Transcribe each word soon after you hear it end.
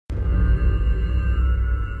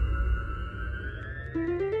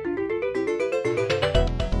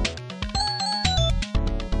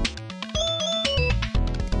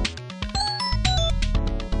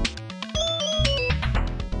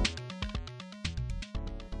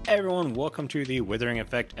Hey everyone, welcome to the Withering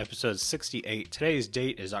Effect episode 68. Today's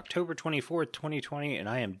date is October 24th, 2020, and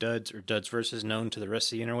I am Duds, or Duds Versus, known to the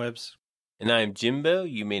rest of the interwebs. And I'm Jimbo.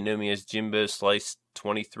 You may know me as Jimbo Slice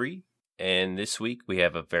 23. And this week we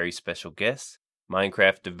have a very special guest,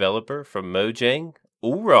 Minecraft developer from Mojang,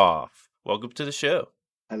 Ulraf. Welcome to the show.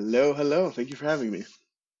 Hello. Thank you for having me.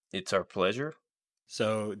 It's our pleasure.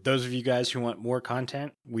 So, those of you guys who want more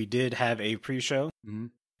content, we did have a pre-show,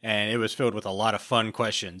 and it was filled with a lot of fun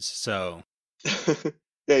questions. So,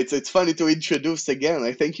 Yeah, it's funny to introduce again.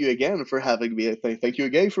 I thank you again for having me. I thank you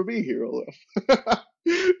again for being here, Ulraf.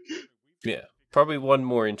 Yeah, probably one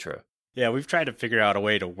more intro. yeah, we've tried to figure out a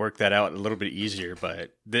way to work that out a little bit easier, but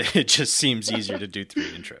it just seems easier to do 3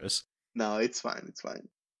 intros. No, it's fine. It's fine.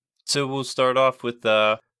 So we'll start off with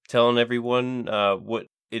telling everyone what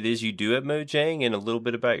it is you do at Mojang and a little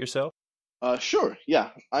bit about yourself. Sure. Yeah,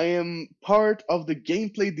 I am part of the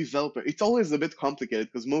gameplay developer. It's always a bit complicated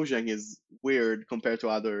because Mojang is weird compared to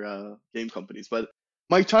other game companies. But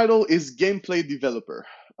my title is gameplay developer.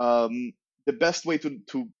 The best way to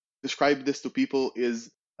describe this to people is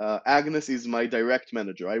Agnes is my direct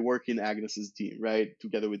manager. I work in Agnes's team, right,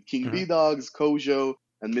 together with King Mhm. B-Dogs, Kojo,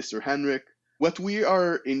 and Mr. Henrik. What we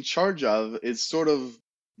are in charge of is sort of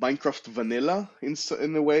Minecraft vanilla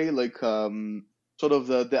in a way, like sort of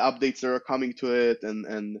the updates that are coming to it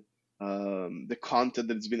and the content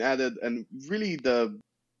that's been added, and really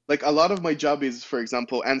like a lot of my job is, for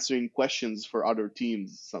example, answering questions for other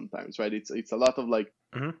teams sometimes, right? It's a lot of like,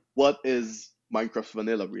 Mhm. what is Minecraft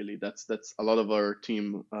vanilla really? That's a lot of our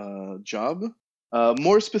team job.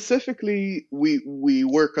 More specifically, we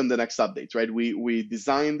work on the next updates, right? We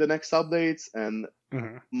design the next updates, and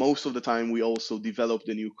Mhm. most of the time we also develop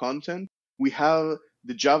the new content. We have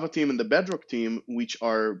the Java team and the Bedrock team, which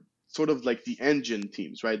are sort of like the engine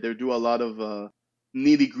teams, right? They do a lot of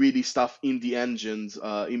nitty gritty stuff in the engines.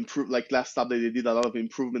 Improve, like last update, they did a lot of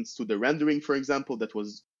improvements to the rendering, for example. That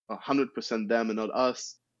was 100% them and not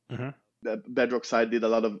us. Mhm. The Bedrock side did a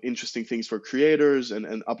lot of interesting things for creators and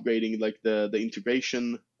upgrading like the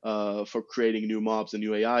integration for creating new mobs and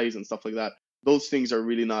new AIs and stuff like that. Those things are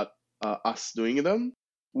really not us doing them.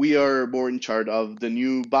 We are more in charge of the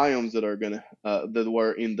new biomes that are gonna that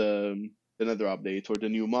were in the Nether update, or the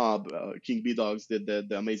new mob. King B Dogs did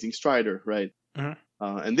the amazing Strider, right? Mhm.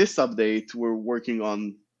 And this update, we're working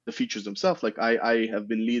on the features themselves. Like I have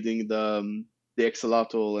been leading the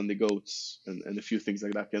Axolotl and the goats and a few things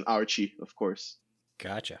like that, and Archie, of course.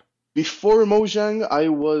 Gotcha. Before Mojang, I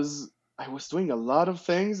was doing a lot of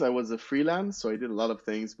things. I was a freelance, so I did a lot of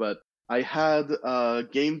things, but I had a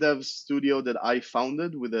game dev studio that I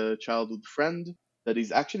founded with a childhood friend that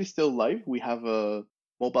is actually still live. We have a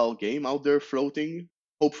mobile game out there floating.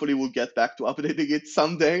 Hopefully, we'll get back to updating it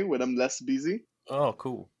someday when I'm less busy. Oh,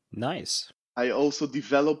 cool. Nice. I also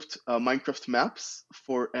developed Minecraft maps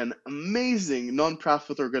for an amazing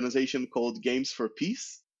non-profit organization called Games for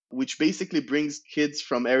Peace, which basically brings kids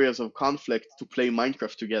from areas of conflict to play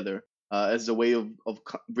Minecraft together as a way of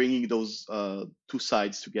bringing those two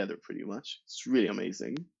sides together, pretty much. It's really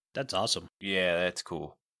amazing. That's awesome. Yeah, that's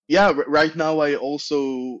cool. Yeah, right now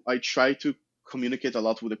I try to communicate a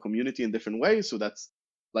lot with the community in different ways. So that's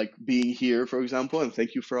like being here, for example, and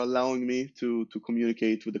thank you for allowing me to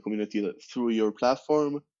communicate with the community through your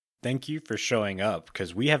platform. Thank you for showing up,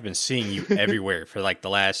 because we have been seeing you everywhere for like the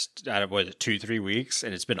last, what is it, 2-3 weeks,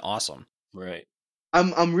 and it's been awesome. Right.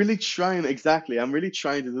 I'm really trying, exactly. I'm really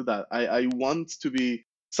trying to do that. I want to be.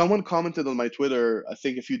 Someone commented on my Twitter, I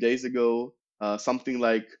think a few days ago, something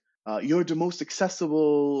like, "You're the most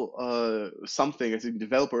accessible something, I think,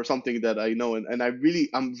 developer or something that I know," and I'm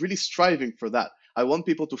really striving for that. I want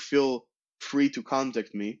people to feel free to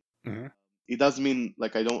contact me. Mhm. It does mean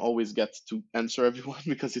like I don't always get to answer everyone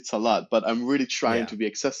because it's a lot, but I'm really trying Yeah. to be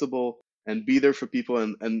accessible and be there for people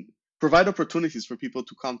and provide opportunities for people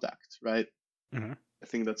to contact, right? Mhm. I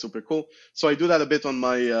think that's super cool. So I do that a bit on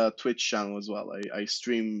my Twitch channel as well. I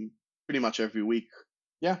stream pretty much every week.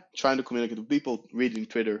 Yeah, trying to communicate with people, reading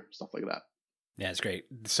Twitter, stuff like that. Yeah, it's great.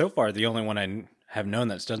 So far, the only one I have known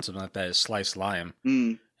that's done something like that is Slice Lime.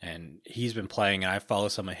 Mm. And he's been playing, and I follow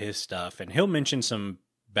some of his stuff, and he'll mention some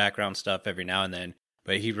background stuff every now and then,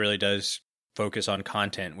 but he really does focus on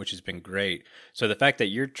content, which has been great. So the fact that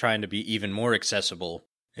you're trying to be even more accessible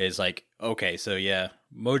is like, okay, so yeah,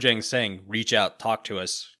 Mojang's saying reach out, talk to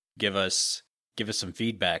us, give us some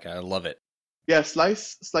feedback. I love it. Yeah,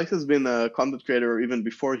 Slice has been a content creator even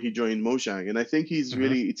before he joined Mojang, and I think he's Mhm.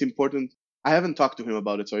 really, it's important. I haven't talked to him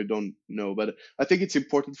about it, so I don't know, but I think it's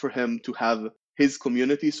important for him to have his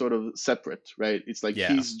community sort of separate, right? It's like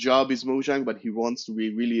Yeah. his job is Mojang, but he wants to be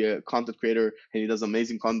really a content creator, and he does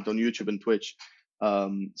amazing content on YouTube and Twitch.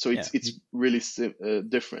 So Yeah. it's really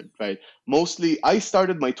different, right? Mostly, I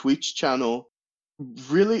started my Twitch channel.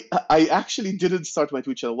 Really, I actually didn't start my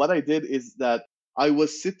Twitch channel. What I did is that I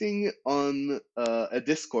was sitting on a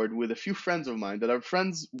Discord with a few friends of mine that are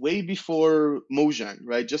friends way before Mojang,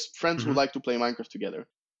 right? Just friends who Mhm. like to play Minecraft together.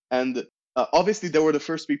 And obviously, they were the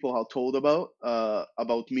first people I told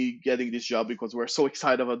about me getting this job because we're so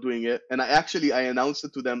excited about doing it. And I announced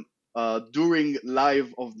it to them during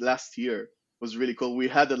live of last year. It was really cool. We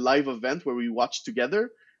had a live event where we watched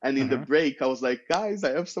together, and in the Mhm. break, I was like, guys,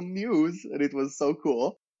 I have some news. And it was so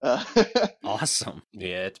cool. Awesome.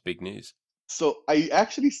 Yeah, it's big news. So I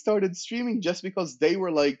actually started streaming just because they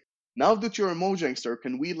were like, now that you're a Mojangster,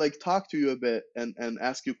 can we like talk to you a bit and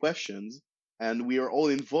ask you questions? And we are all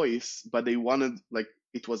in voice, but they wanted like,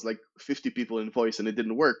 it was like 50 people in voice and it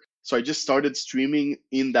didn't work. So I just started streaming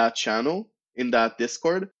in that channel, in that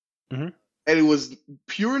Discord. Mhm. And it was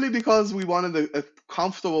purely because we wanted a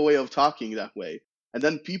comfortable way of talking that way. And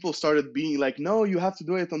then people started being like, no, you have to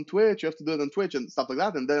do it on Twitch, you have to do it on Twitch and stuff like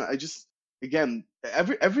that. And then I just, again,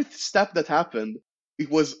 every step that happened, it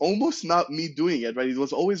was almost not me doing it, right? It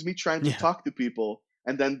was always me trying to Yeah. talk to people.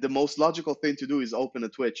 And then the most logical thing to do is open a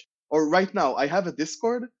Twitch. Or right now, I have a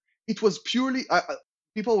Discord. It was purely,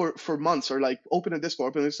 people were for months are like, open a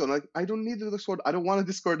Discord, open a Discord. I'm like, I don't need a Discord. I don't want a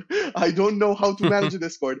Discord. I don't know how to manage a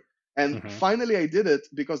Discord. And Mhm. finally, I did it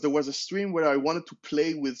because there was a stream where I wanted to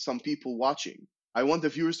play with some people watching. I want the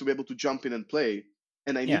viewers to be able to jump in and play,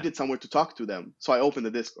 and I Yeah. needed somewhere to talk to them. So I opened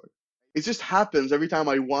the Discord. It just happens every time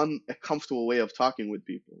I want a comfortable way of talking with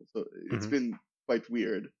people. So it's Mhm. been quite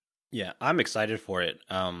weird. Yeah, I'm excited for it.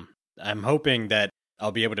 I'm hoping that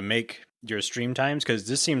I'll be able to make your stream times because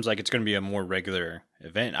this seems like it's going to be a more regular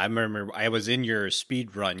event. I remember I was in your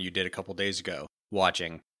speed run you did a couple days ago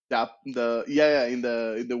watching. That the yeah, in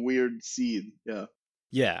the weird seed. Yeah.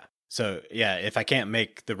 Yeah. So yeah, if I can't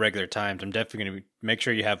make the regular times, I'm definitely going to make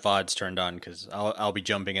sure you have VODs turned on because I'll be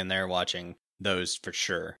jumping in there watching those for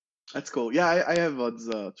sure. That's cool. Yeah, I have ads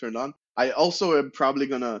turned on. I also am probably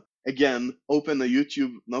gonna again open a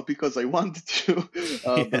YouTube, not because I wanted to,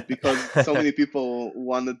 Yeah. but because so many people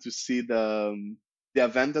wanted to see the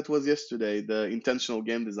event that was yesterday, the intentional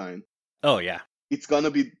game design. Oh yeah. It's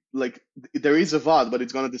gonna be like there is a VOD, but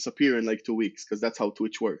it's gonna disappear in like 2 weeks because that's how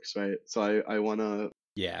Twitch works, right? So I wanna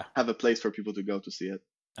Yeah. have a place for people to go to see it.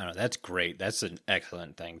 I don't know. That's great. That's an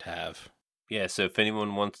excellent thing to have. Yeah, so if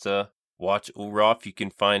anyone wants to watch Ulraf, you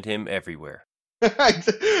can find him everywhere.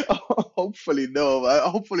 Hopefully, no.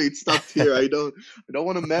 Hopefully, it stopped here. I don't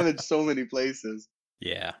want to manage so many places.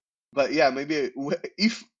 Yeah. But yeah, maybe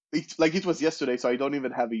if it's like it was yesterday, so I don't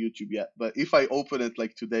even have a YouTube yet. But if I open it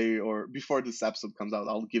like today or before this episode comes out,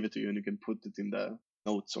 I'll give it to you and you can put it in the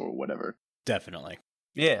notes or whatever. Definitely.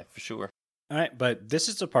 Yeah, for sure. All right, but this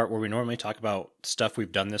is the part where we normally talk about stuff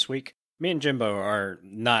we've done this week. Me and Jimbo are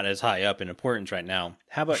not as high up in importance right now.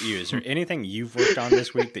 How about you? Is there anything you've worked on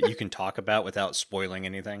this week that you can talk about without spoiling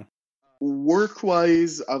anything?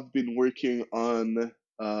 Work-wise, I've been working on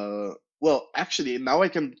well, actually, now I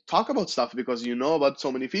can talk about stuff because you know about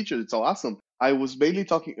so many features. It's so awesome. I was mainly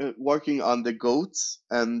working on the goats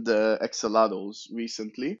and the exelados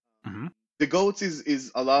recently. Mm-hmm. The goats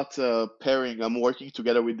is a lot pairing. I'm working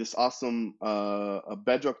together with this awesome a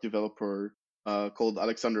Bedrock developer called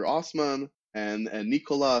Alexander Osman and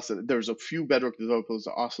Nicolas. And there's a few Bedrock developers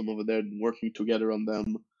that are awesome over there working together on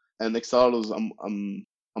them. And Exalados,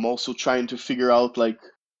 I'm also trying to figure out like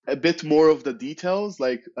a bit more of the details.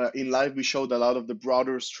 Like in live, we showed a lot of the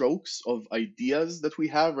broader strokes of ideas that we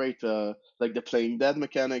have, right? Like the playing dead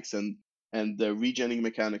mechanics and the regening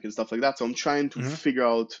mechanic and stuff like that. So I'm trying to Mm-hmm. figure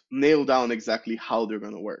out, nail down exactly how they're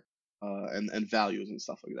gonna work, and values and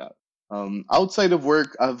stuff like that. Outside of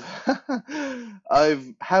work, I've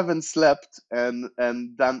haven't slept and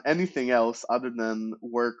done anything else other than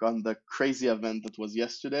work on the crazy event that was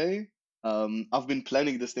yesterday. I've been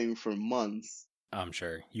planning this thing for months. I'm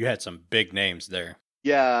sure you had some big names there.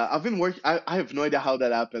 Yeah, I've been working. I have no idea how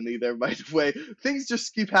that happened either. By the way, things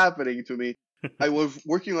just keep happening to me. I was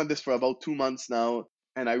working on this for about 2 months now,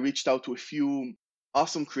 and I reached out to a few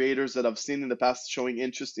awesome creators that I've seen in the past showing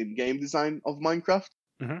interest in game design of Minecraft.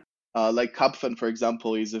 Mm-hmm. Like Cubfan, for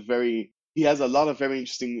example, he has a lot of very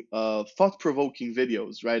interesting, thought-provoking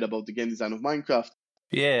videos, right, about the game design of Minecraft.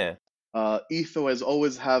 Yeah. Etho has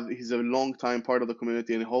always he's a long time part of the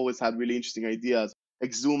community and always had really interesting ideas.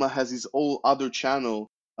 Exuma has his whole other channel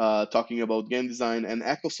talking about game design, and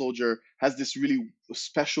Echo Soldier has this really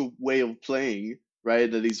special way of playing,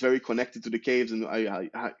 right? That is very connected to the caves, and I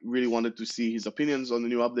really wanted to see his opinions on the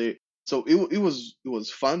new update. So it was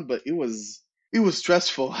fun, but it was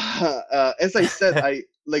stressful. As I said,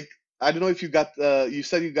 I don't know if you got you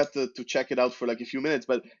said you got to check it out for like a few minutes,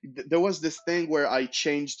 but there was this thing where I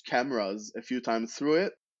changed cameras a few times through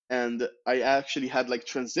it, and I actually had like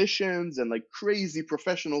transitions and like crazy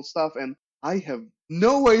professional stuff, and I have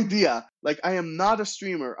no idea. Like I am not a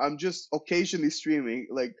streamer. I'm just occasionally streaming.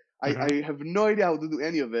 Like Hmm. I have no idea how to do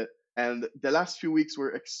any of it. And the last few weeks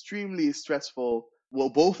were extremely stressful. Well,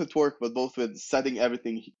 both at work, but both with setting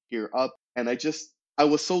everything here up. And I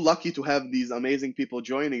was so lucky to have these amazing people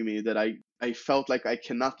joining me that I felt like I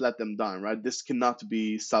cannot let them down, right? This cannot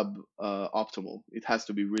be sub optimal. It has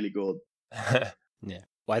to be really good. Yeah.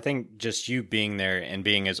 Well, I think just you being there and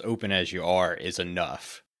being as open as you are is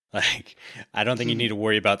enough. Like, I don't think you need to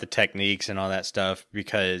worry about the techniques and all that stuff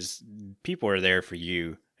because people are there for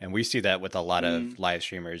you. And we see that with a lot Mm. of live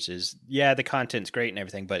streamers is, yeah, the content's great and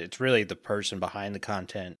everything, but it's really the person behind the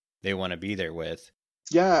content they want to be there with.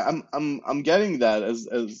 Yeah, I'm getting that as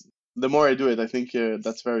the more I do it, I think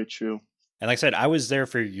that's very true. And like I said, I was there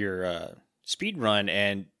for your speed run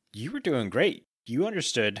and you were doing great. You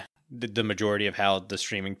understood the majority of how the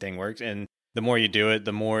streaming thing works. And the more you do it,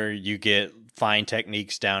 the more you get fine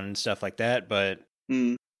techniques down and stuff like that. But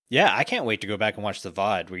Mm. yeah, I can't wait to go back and watch the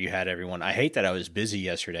VOD where you had everyone. I hate that I was busy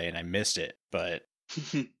yesterday and I missed it, but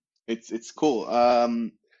It's cool.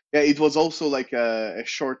 Yeah, it was also like a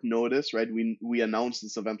short notice, right? We announced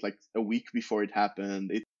this event like a week before it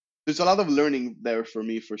happened. There's a lot of learning there for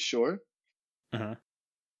me for sure. uh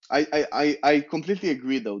I completely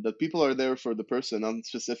agree though that people are there for the person, not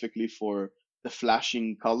specifically for the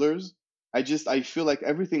flashing colors. I feel like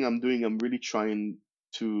everything I'm doing, I'm really trying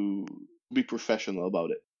to be professional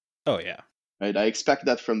about it. oh yeah. Right? I expect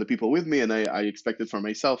that from the people with me, and I expect it from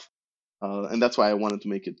myself. And that's why I wanted to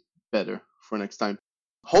make it better for next time.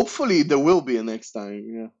 Hopefully, there will be a next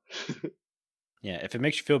time. Yeah. Yeah, if it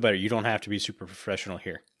makes you feel better, you don't have to be super professional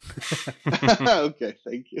here. Okay,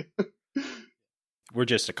 thank you. We're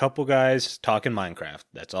just a couple guys talking Minecraft.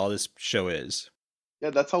 That's all this show is. Yeah,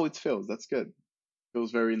 that's how it feels. That's good.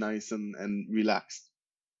 Feels very nice and relaxed.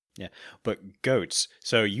 Yeah, but goats.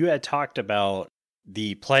 So you had talked about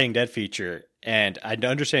the playing dead feature, and I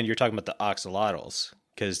understand you're talking about the axolotls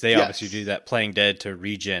because they obviously do Yes. that playing dead to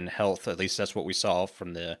regen health. At least that's what we saw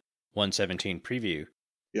from the 117 preview.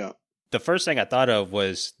 Yeah. The first thing I thought of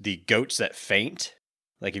was the goats that faint,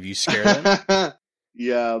 like if you scare them.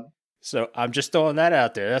 Yeah. So I'm just throwing that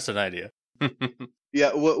out there. That's an idea.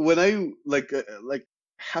 Yeah. When I like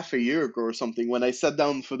half a year ago or something, when I sat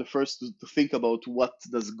down for the first to think about what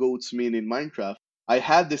does goats mean in Minecraft, I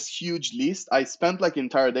had this huge list. I spent like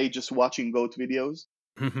entire day just watching goat videos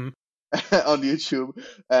Hmm. on YouTube,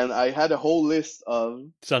 and I had a whole list of.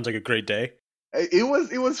 Sounds like a great day. It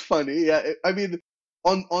was funny. Yeah, I mean,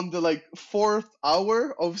 on the like fourth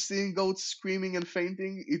hour of seeing goats screaming and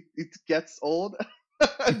fainting, it gets old.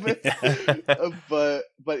 but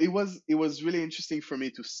but it was really interesting for me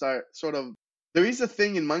to start sort of. There is a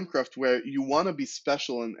thing in Minecraft where you want to be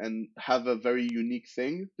special and have a very unique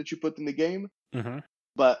thing that you put in the game, Hmm.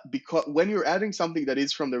 but because when you're adding something that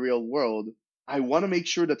is from the real world, I want to make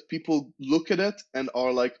sure that people look at it and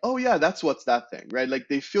are like, oh yeah, that's what's that thing, right? Like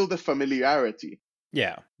they feel the familiarity.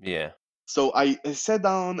 Yeah. Yeah. So I sat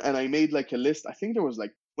down and I made like a list. I think there was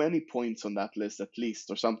like 20 points on that list at least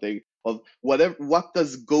or something of what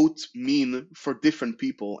does goat mean for different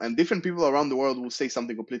people, and different people around the world will say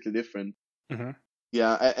something completely different. Hmm.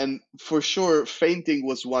 Yeah, and for sure, fainting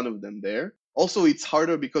was one of them there. Also, it's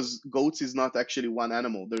harder because goats is not actually one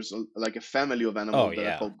animal. There's like a family of Oh animals that are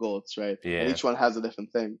yeah. called goats, right? And Yeah. each one has a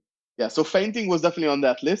different thing. Yeah, so fainting was definitely on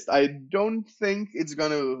that list. I don't think it's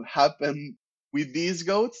gonna happen with these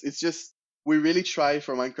goats. It's just we really try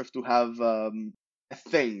for Minecraft to have a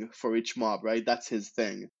thing for each mob, right? That's his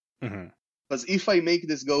thing. Hmm. Because if I make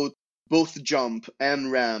this goat both jump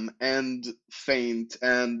and ram and faint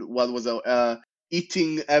and what was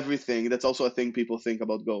eating everything, that's also a thing people think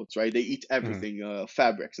about goats, right? They eat Hmm. everything,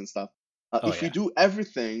 fabrics and stuff. Oh If we yeah. do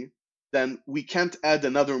everything, then we can't add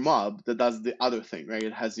another mob that does the other thing, right?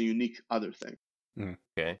 It has a unique other thing. Mm.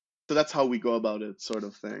 Okay. So that's how we go about it, sort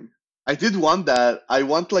of thing. I did want that. I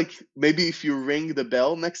want like maybe if you ring the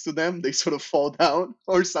bell next to them, they sort of fall down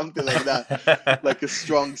or something like that, like a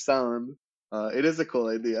strong sound. It is a cool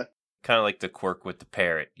idea. Kind of like the quirk with the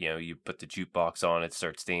parrot. You put the jukebox on, it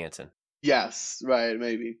starts dancing. Yes, right,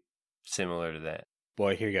 maybe. Similar to that.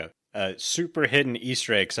 Boy, here you go. Super hidden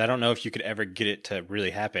Easter eggs. I don't know if you could ever get it to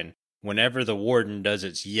really happen. Whenever the warden does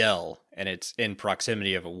its yell and it's in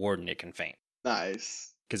proximity of a warden, it can faint.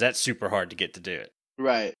 Nice. Because that's super hard to get to do it.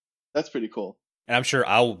 Right. That's pretty cool. And I'm sure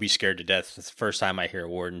I will be scared to death the first time I hear a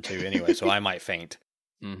warden too anyway, so I might faint.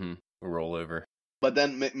 Mm-hmm. Roll over. But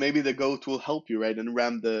then maybe the goat will help you, right, and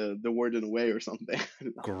ram the warden away or something. I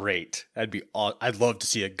don't know. Great. I'd love to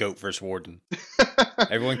see a goat versus warden.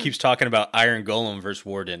 Everyone keeps talking about Iron Golem versus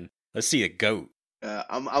warden. Let's see a goat.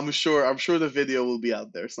 I'm sure the video will be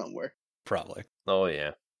out there somewhere. Probably. Oh,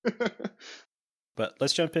 yeah. But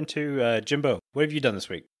let's jump into Jimbo. What have you done this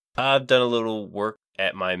week? I've done a little work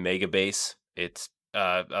at my mega base. It's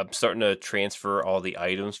I'm starting to transfer all the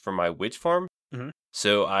items from my witch farm. Mm-hmm.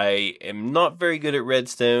 So I am not very good at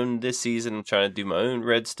redstone this season. I'm trying to do my own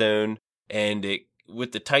redstone, and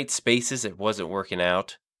with the tight spaces, it wasn't working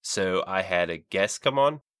out. So I had a guest come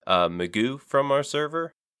on, Magoo from our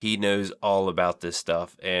server. He knows all about this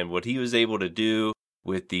stuff, and what he was able to do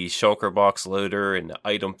with the shulker box loader and the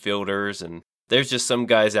item filters, and there's just some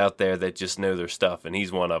guys out there that just know their stuff, and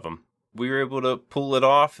he's one of them. We were able to pull it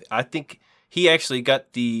off. I think he actually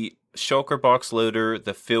got the shulker box loader,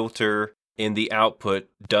 the filter, and the output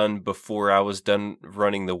done before I was done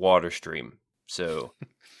running the water stream. So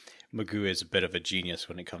Magoo is a bit of a genius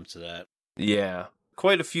when it comes to that. yeah,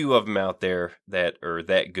 quite a few of them out there that are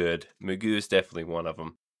that good. Magoo is definitely one of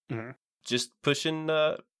them. Mm-hmm. Just pushing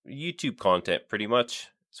YouTube content, pretty much.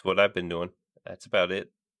 That's what I've been doing. That's about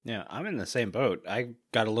it. Yeah, I'm in the same boat. I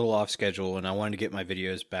got a little off schedule and I wanted to get my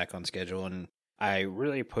videos back on schedule, and I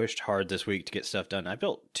really pushed hard this week to get stuff done. I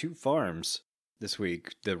built 2 farms this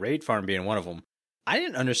week, the raid farm being one of them. I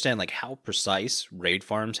didn't understand like how precise raid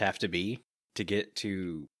farms have to be to get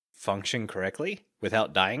to function correctly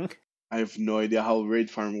without dying. I have no idea how raid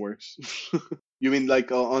farm works. You mean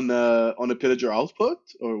like on a pillager output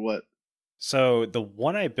or what? So the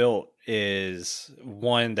one I built is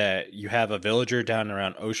one that you have a villager down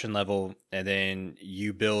around ocean level, and then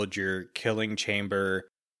you build your killing chamber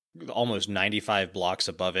almost 95 blocks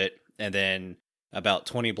above it, and then about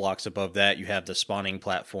 20 blocks above that you have the spawning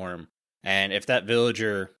platform. And if that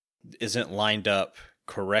villager isn't lined up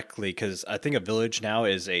correctly, because I think a village now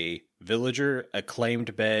is a villager, a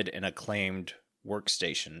claimed bed, and a claimed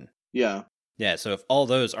workstation. Yeah. Yeah, so if all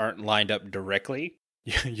those aren't lined up directly,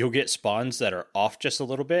 you'll get spawns that are off just a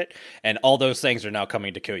little bit, and all those things are now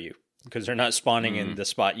coming to kill you because they're not spawning in the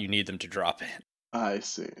spot you need them to drop in. I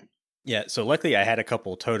see. Yeah, so luckily I had a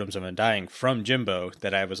couple totems of undying from Jimbo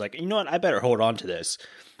that I was like, you know what, I better hold on to this.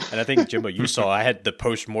 And I think, Jimbo, you saw I had the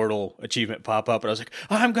post-mortal achievement pop up, and I was like,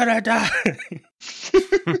 I'm gonna die!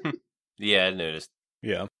 Yeah, I noticed.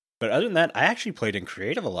 Yeah, but other than that, I actually played in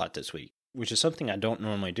creative a lot this week, which is something I don't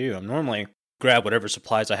normally do. I'm normally grab whatever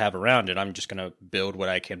supplies I have around, and I'm just going to build what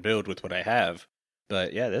I can build with what I have.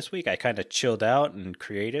 But yeah, this week I kind of chilled out and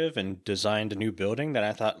creative and designed a new building that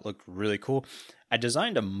I thought looked really cool. I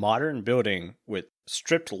designed a modern building with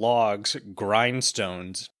stripped logs,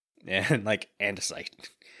 grindstones, and like andesite,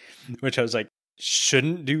 which I was like,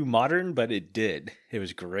 shouldn't do modern, but it did. It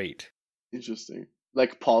was great. Interesting.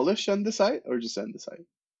 Like polish andesite or just andesite?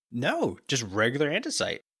 No, just regular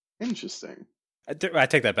andesite. Interesting. I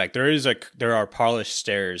take that back. There are polished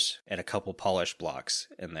stairs and a couple polished blocks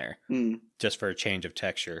in there, just for a change of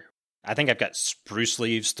texture. I think I've got spruce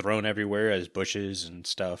leaves thrown everywhere as bushes and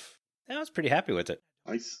stuff. And I was pretty happy with it.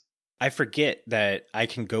 Nice. I forget that I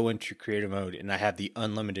can go into creative mode and I have the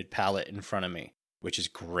unlimited palette in front of me, which is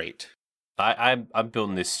great. I'm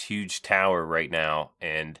building this huge tower right now,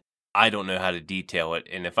 and I don't know how to detail it.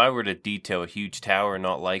 And if I were to detail a huge tower and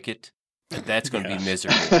not like it, that's going to be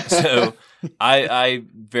miserable. So I'm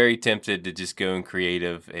very tempted to just go in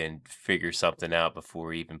creative and figure something out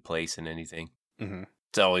before even placing anything. Mm-hmm.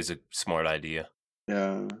 It's always a smart idea.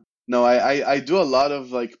 Yeah. No, I do a lot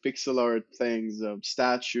of like pixel art things,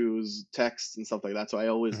 statues, text, and stuff like that. So I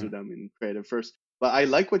always do them in creative first. But I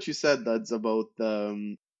like what you said, that's about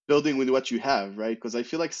building with what you have, right? Because I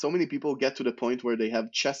feel like so many people get to the point where they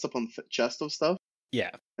have chest upon chest of stuff.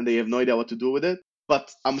 Yeah. And they have no idea what to do with it. But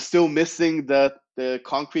I'm still missing the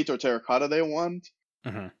concrete or terracotta they want.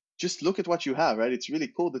 Mm-hmm. Just look at what you have, right? It's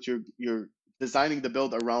really cool that you're designing the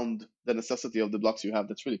build around the necessity of the blocks you have.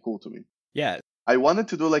 That's really cool to me. Yeah. I wanted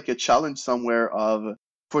to do like a challenge somewhere of,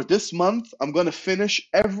 for this month, I'm going to finish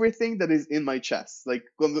everything that is in my chest. Like,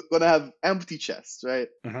 I'm going to have empty chests, right?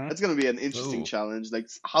 Mm-hmm. That's going to be an interesting challenge. Like,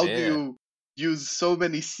 how do Yeah. you use so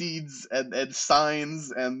many seeds and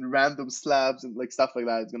signs and random slabs and like stuff like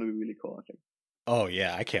that? It's going to be really cool, I think. Oh,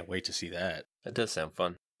 yeah. I can't wait to see that. That does sound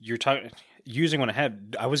fun. You're talking using what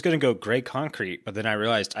I was going to go gray concrete, but then I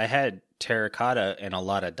realized I had terracotta and a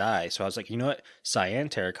lot of dye. So I was like, you know what? Cyan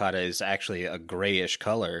terracotta is actually a grayish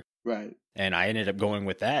color. Right. And I ended up going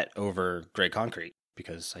with that over gray concrete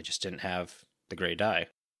because I just didn't have the gray dye.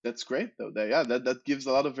 That's great, though. That gives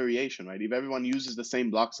a lot of variation, right? If everyone uses the same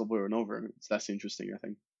blocks over and over, it's less interesting, I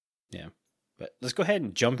think. Yeah. But let's go ahead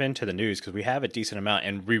and jump into the news because we have a decent amount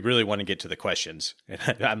and we really want to get to the questions.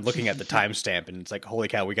 I'm looking at the timestamp and it's like, holy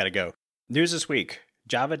cow, we got to go. News this week.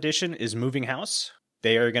 Java Edition is moving house.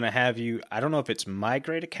 They are going to have you, I don't know if it's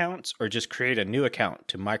migrate accounts or just create a new account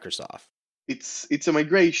to Microsoft. It's a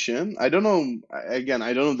migration. I don't know. Again,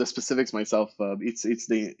 I don't know the specifics myself. It's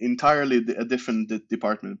a different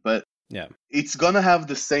department, but Yeah. it's gonna have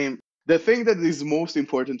the same. The thing that is most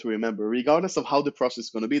important to remember, regardless of how the process is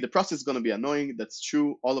gonna be, the process is gonna be annoying. That's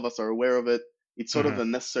true. All of us are aware of it. It's sort of a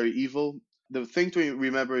necessary evil. The thing to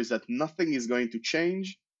remember is that nothing is going to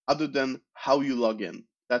change other than how you log in.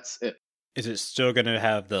 That's it. Is it still going to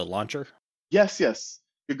have the launcher? Yes.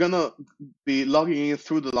 You're gonna be logging in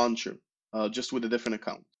through the launcher, just with a different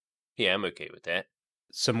account. Yeah, I'm okay with that.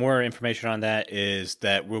 Some more information on that is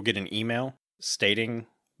that we'll get an email stating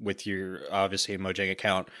with your, obviously, Mojang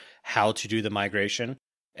account, how to do the migration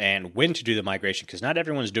and when to do the migration, because not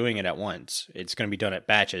everyone's doing it at once. It's going to be done at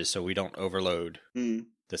batches so we don't overload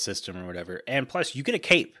the system or whatever. And plus, you get a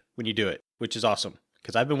cape when you do it, which is awesome,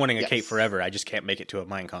 because I've been wanting a cape forever. I just can't make it to a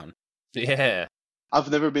Minecon. Yeah. I've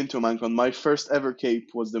never been to a Minecon. My first ever cape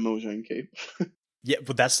was the Mojang cape. Yeah,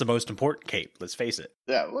 but that's the most important cape. Let's face it.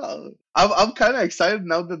 Yeah, well, I'm kind of excited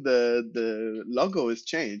now that the logo is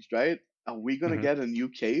changed, right? Are we gonna get a new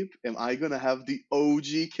cape? Am I gonna have the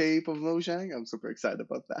OG cape of Mojang? I'm super excited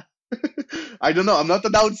about that. I don't know. I'm not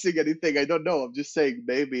announcing anything. I don't know. I'm just saying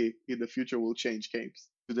maybe in the future we'll change capes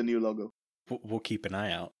to the new logo. We'll keep an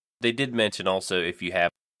eye out. They did mention also if you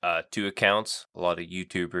have 2 accounts, a lot of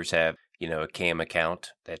YouTubers have, a cam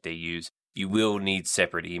account that they use. You will need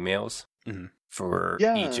separate emails for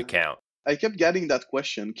each account. I kept getting that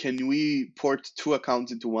question. Can we port 2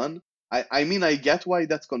 accounts into one? I mean, I get why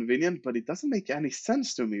that's convenient, but it doesn't make any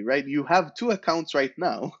sense to me, right? You have 2 accounts right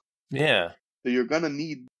now. Yeah. So you're going to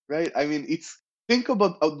need, right? I mean, think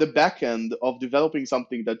about the back end of developing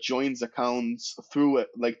something that joins accounts through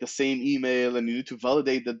like the same email, and you need to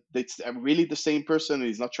validate that it's really the same person and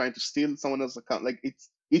he's not trying to steal someone else's account. Like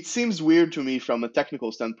it seems weird to me from a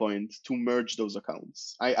technical standpoint to merge those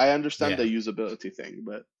accounts. I understand the usability thing,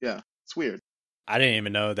 but yeah, it's weird. I didn't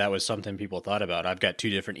even know that was something people thought about. I've got 2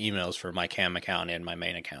 different emails for my cam account and my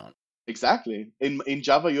main account. Exactly. In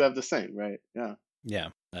Java, you have the same, right? Yeah. Yeah.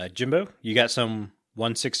 Jimbo, you got some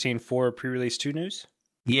 1.16.4 pre-release 2 news?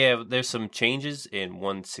 Yeah, there's some changes in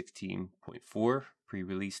 1.16.4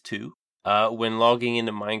 pre-release 2. When logging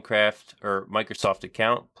into Minecraft or Microsoft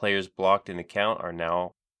account, players blocked in account are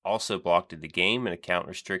now also blocked in the game, and account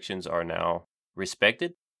restrictions are now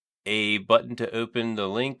respected. A button to open the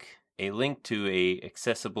link. A link to a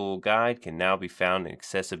accessible guide can now be found in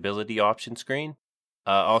accessibility option screen.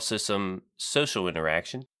 Also some social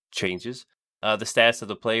interaction changes. The status of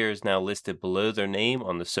the player is now listed below their name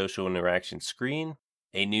on the social interaction screen.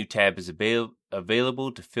 A new tab is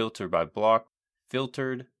available to filtered by block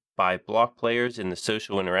players in the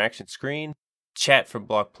social interaction screen. Chat from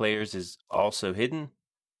block players is also hidden.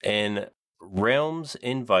 And realms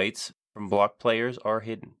invites from block players are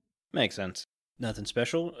hidden. Makes sense. Nothing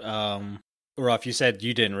special. Ulraf, you said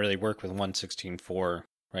you didn't really work with 1.16.4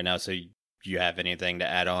 right now, so you have anything to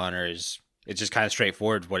add on, or it's just kind of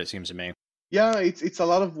straightforward what it seems to me? Yeah, it's a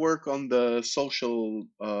lot of work on the social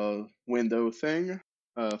window thing,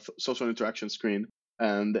 social interaction screen,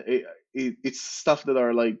 and it's stuff that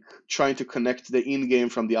are like trying to connect the in-game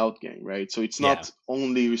from the out-game, right? So it's not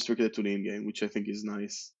only restricted to the in-game, which I think is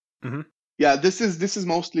nice. Yeah, this is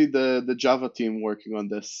mostly the Java team working on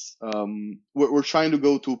this. We're trying to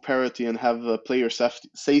go to parity and have player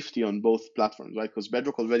safety on both platforms, right? Because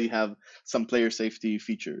Bedrock already have some player safety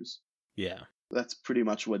features. Yeah. That's pretty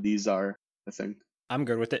much what these are, I think. I'm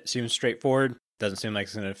good with it. Seems straightforward. Doesn't seem like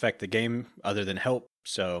it's going to affect the game other than help,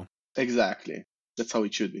 so... Exactly. That's how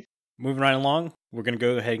it should be. Moving right along, we're going to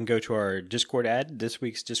go ahead and go to our Discord ad. This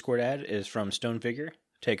week's Discord ad is from Stonefigure.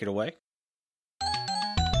 Take it away.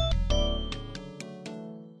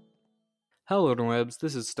 Hello, interwebs.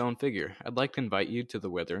 This is Stonefigure. I'd like to invite you to the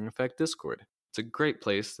Weathering Effect Discord. It's a great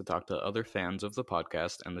place to talk to other fans of the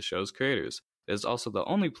podcast and the show's creators. It is also the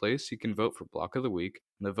only place you can vote for Block of the Week,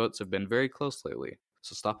 and the votes have been very close lately.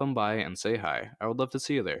 So stop on by and say hi. I would love to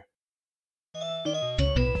see you there.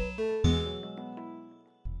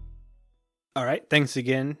 All right. Thanks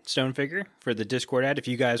again, Stonefigure, for the Discord ad. If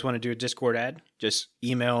you guys want to do a Discord ad, just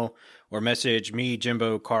email or message me,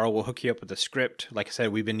 Jimbo, Carl. We'll hook you up with a script. Like I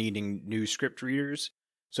said, we've been needing new script readers.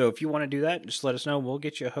 So if you want to do that, just let us know. We'll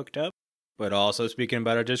get you hooked up. But also, speaking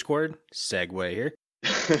about our Discord, segue here.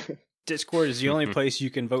 Discord is the only place you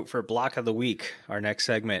can vote for Block of the Week, our next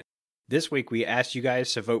segment. This week, we asked you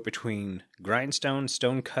guys to vote between Grindstone,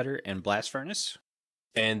 Stonecutter, and Blast Furnace.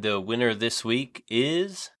 And the winner this week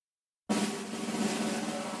is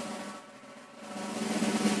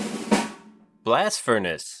Blast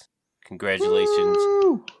Furnace. Congratulations,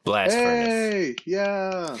 Woo! Blast Furnace. Hey,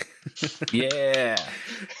 yeah. Yeah.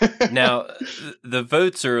 Now, the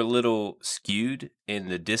votes are a little skewed in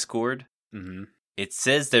the Discord. Mm-hmm. It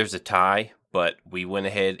says there's a tie, but we went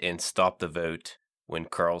ahead and stopped the vote when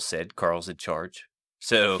Carl said Carl's in charge.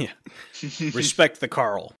 So, Yeah. Respect the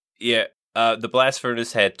Carl. yeah, the Blast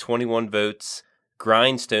Furnace had 21 votes,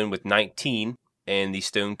 Grindstone with 19, and the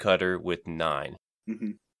Stonecutter with 9.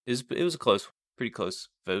 Mhm. It was a pretty close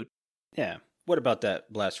vote. Yeah. What about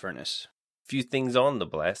that blast furnace? Few things on the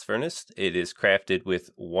blast furnace. It is crafted with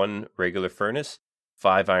 1 regular furnace,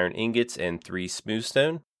 5 iron ingots, and 3 smooth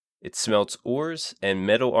stone. It smelts ores and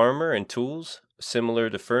metal armor and tools, similar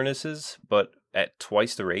to furnaces, but at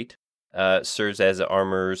twice the rate. Serves as an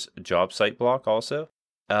armor's job site block also.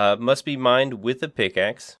 Must be mined with a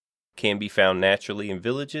pickaxe. Can be found naturally in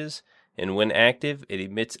villages, and when active, it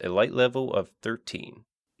emits a light level of 13.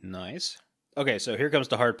 Nice. Okay, so here comes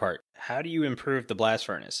the hard part. How do you improve the blast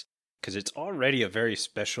furnace? Because it's already a very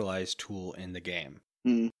specialized tool in the game.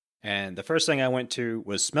 Mm. And the first thing I went to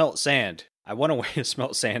was smelt sand. I want a way to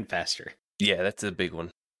smelt sand faster. Yeah, that's a big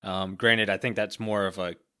one. Granted, I think that's more of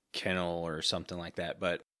a kennel or something like that,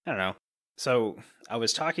 but I don't know. So I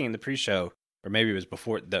was talking in the pre-show, or maybe it was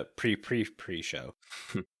before the pre-show,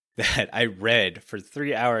 that I read for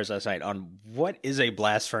 3 hours last night on what is a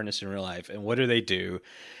blast furnace in real life and what do they do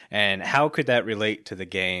and how could that relate to the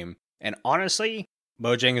game. And honestly,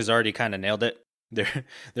 Mojang has already kind of nailed it.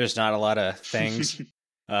 There's not a lot of things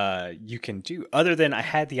you can do other than I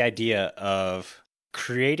had the idea of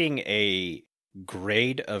creating a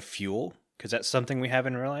grade of fuel, because that's something we have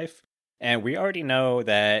in real life. And we already know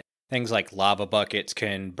that things like lava buckets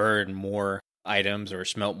can burn more items or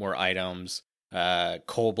smelt more items.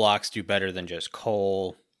 Coal blocks do better than just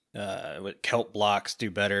coal. Kelp blocks do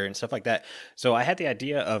better and stuff like that. So I had the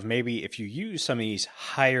idea of maybe if you use some of these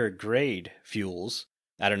higher grade fuels,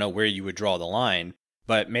 I don't know where you would draw the line,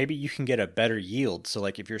 but maybe you can get a better yield. So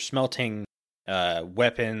like if you're smelting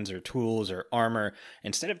weapons or tools or armor,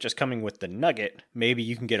 instead of just coming with the nugget, maybe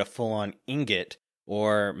you can get a full-on ingot.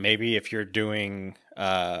 Or maybe if you're doing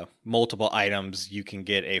multiple items, you can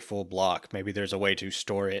get a full block. Maybe there's a way to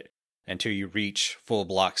store it until you reach full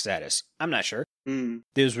block status. I'm not sure. Mm.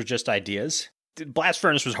 These were just ideas. Blast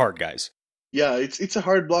Furnace was hard, guys. Yeah, it's a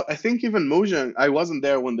hard block. I think even Mojang, I wasn't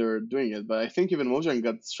there when they were doing it, but I think even Mojang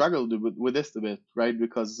got struggled with this a bit, right?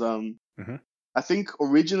 Because Mhm. I think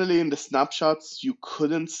originally in the snapshots you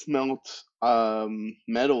couldn't smelt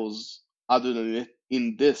metals other than it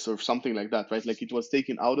in this or something like that, right? Like it was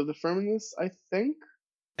taken out of the furnace, I think.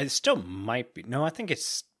 It still might be. No, I think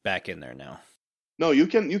it's back in there now. No, you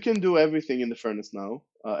can do everything in the furnace now,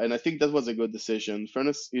 and I think that was a good decision.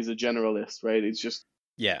 Furnace is a generalist, right? It's just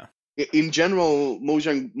Yeah. in general,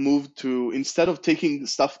 Mojang moved to, instead of taking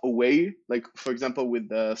stuff away, like for example with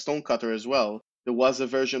the Stonecutter as well, there was a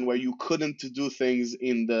version where you couldn't do things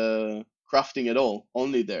in the crafting at all,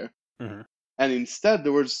 only there. Mhm. And instead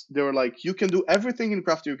they were like, you can do everything in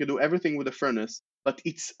crafting, you can do everything with the furnace, but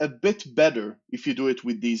it's a bit better if you do it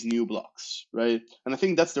with these new blocks, right? And I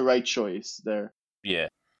think that's the right choice there. Yeah.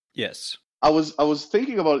 Yes. I was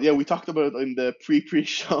thinking about, yeah, we talked about it in the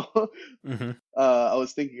pre-show. Mm-hmm. I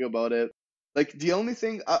was thinking about it. Like the only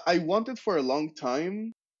thing I wanted for a long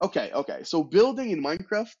time. Okay. So building in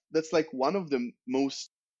Minecraft, that's like one of the most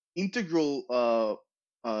integral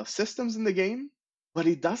systems in the game, but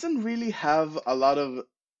it doesn't really have a lot of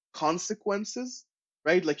consequences,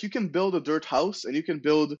 right? Like you can build a dirt house and you can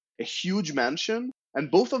build a huge mansion, and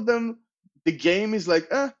both of them, the game is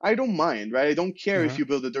like, I don't mind, right? I don't care if Mhm. you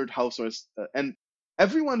build a dirt house and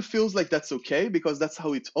everyone feels like that's okay because that's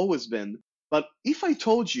how it's always been. But if I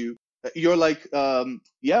told you, you're like,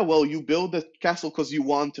 yeah, well, you build a castle because you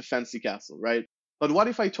want a fancy castle, right? But what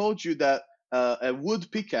if I told you that a wood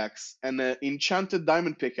pickaxe and an enchanted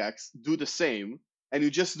diamond pickaxe do the same, and you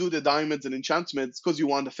just do the diamonds and enchantments because you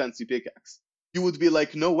want a fancy pickaxe? You would be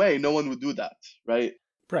like, no way, no one would do that, right?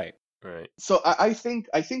 Right. Right. So I think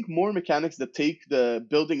more mechanics that take the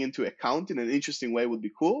building into account in an interesting way would be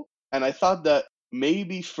cool. And I thought that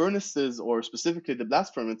maybe furnaces, or specifically the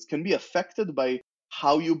blast furnace, can be affected by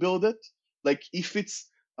how you build it. Like if it's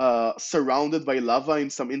surrounded by lava in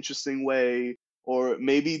some interesting way, or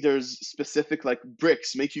maybe there's specific like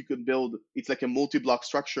bricks make you could build. It's like a multi-block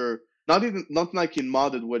structure. Not like in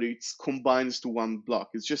modded where it combines to one block.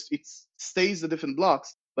 It's just it stays the different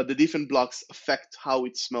blocks, but the different blocks affect how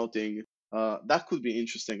it's smelting. That could be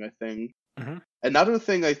interesting, I think. Mhm. Another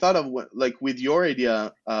thing I thought of, like with your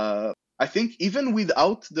idea, I think even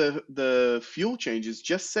without the fuel changes,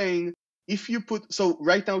 just saying if you put, so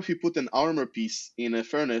right now if you put an armor piece in a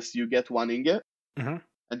furnace, you get 1 ingot, Mm-hmm.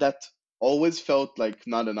 and that always felt like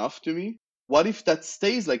not enough to me. What if that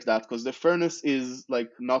stays like that? Because the furnace is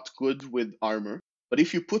like not good with armor. But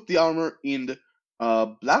if you put the armor in the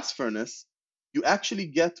blast furnace, you actually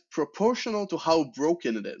get proportional to how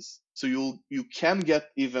broken it is. So you can get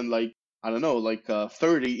even like, I don't know, like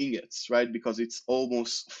 30 ingots, right? Because it's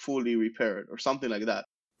almost fully repaired or something like that.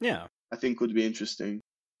 Yeah, I think would be interesting.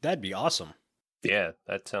 that'd be awesome. Yeah,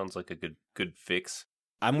 that sounds like a good fix.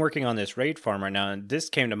 I'm working on this raid farm right now, and this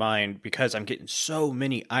came to mind because I'm getting so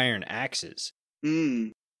many iron axes.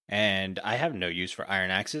 Mm, And I have no use for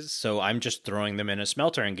iron axes, so I'm just throwing them in a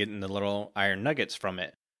smelter and getting the little iron nuggets from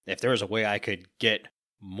it. If there was a way I could get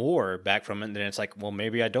more back from it, then it's like, well,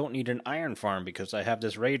 maybe I don't need an iron farm because I have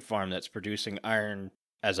this raid farm that's producing iron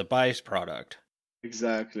as a byproduct.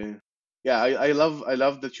 exactly. Yeah, I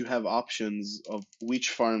love that you have options of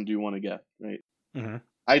which farm do you want to get, right? Mm-hmm.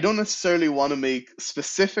 I don't necessarily want to make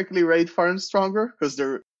specifically raid farms stronger because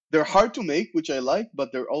they're hard to make, which I like,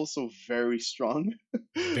 but they're also very strong. Like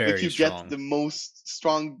Very you strong. get the most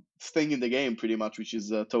strong thing in the game, pretty much, which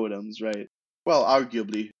is totems, right? Well,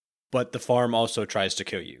 arguably. But the farm also tries to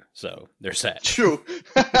kill you, so there's that. True.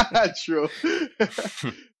 True.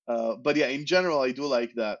 But yeah, in general, I do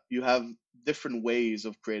like that you have different ways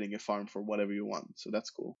of creating a farm for whatever you want. So that's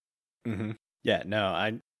cool. Mm-hmm. Yeah, no,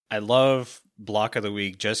 I love Block of the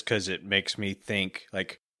Week just because it makes me think,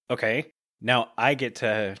 like, okay, now I get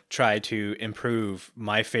to try to improve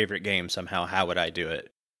my favorite game somehow. How would I do it?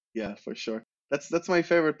 Yeah, for sure. That's my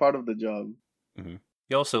favorite part of the job. Mm-hmm.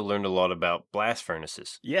 You also learned a lot about blast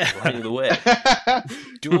furnaces. Yeah. Lighting the way.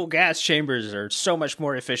 Dual gas chambers are so much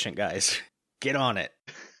more efficient, guys. Get on it.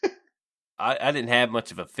 I didn't have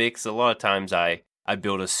much of a fix. A lot of times I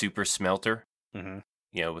build a super smelter,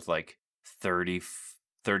 Mm-hmm. with like 32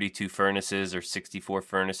 furnaces or 64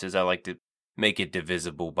 furnaces. I like to make it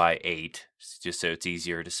divisible by 8, just so it's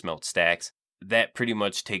easier to smelt stacks. That pretty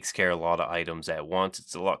much takes care of a lot of items at once.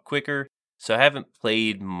 It's a lot quicker. So I haven't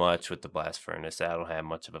played much with the blast furnace. I don't have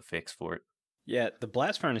much of a fix for it. Yeah, the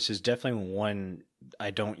blast furnace is definitely one I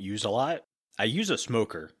don't use a lot. I use a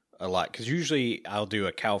smoker a lot because usually I'll do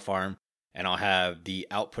a cow farm and I'll have the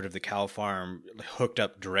output of the cow farm hooked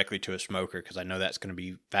up directly to a smoker because I know that's going to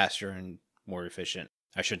be faster and more efficient.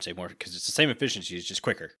 I shouldn't say more because it's the same efficiency, it's just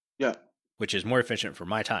quicker. Yeah. Which is more efficient for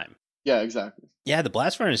my time. Yeah, exactly. Yeah, the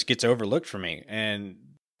blast furnace gets overlooked for me. And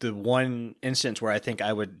the one instance where I think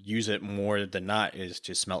I would use it more than not is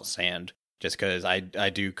to smelt sand. Just because I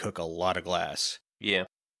do cook a lot of glass. Yeah.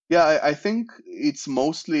 Yeah, I think it's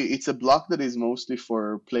a block that is mostly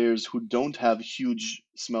for players who don't have huge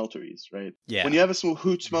smelteries, right? Yeah. When you have a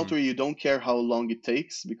huge smeltery, you don't care how long it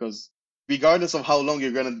takes because regardless of how long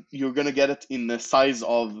you're gonna get it in the size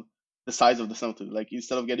of the smeltery. Like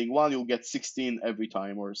instead of getting 1, you'll get 16 every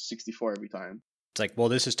time or 64 every time. It's like, well,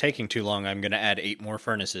 this is taking too long. I'm going to add 8 more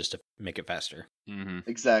furnaces to make it faster. Mm-hmm.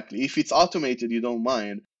 Exactly. If it's automated, you don't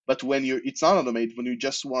mind. But when it's not automated, when you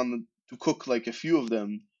just want to cook like a few of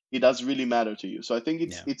them, it does really matter to you. So I think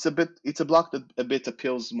it's a block that a bit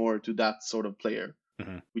appeals more to that sort of player,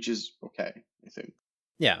 Mm-hmm. which is okay, I think.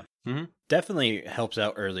 Yeah. Mm-hmm. Definitely helps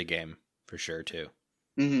out early game for sure too.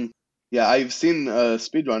 Mm-hmm. Yeah, I've seen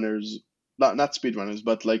speedrunners, not speedrunners,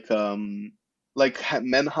 but like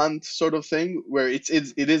manhunt sort of thing where it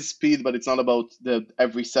is speed, but it's not about the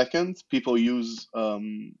every second. People use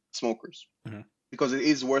smokers Mhm. because it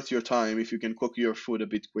is worth your time if you can cook your food a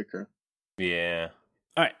bit quicker. Yeah.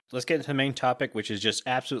 All right, let's get into the main topic, which is just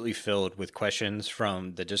absolutely filled with questions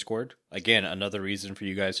from the Discord. Again, another reason for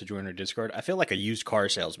you guys to join our Discord. I feel like a used car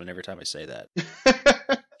salesman every time I say that.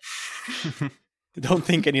 Don't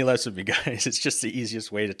think any less of me, guys. It's just the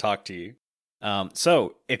easiest way to talk to you.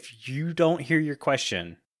 So if you don't hear your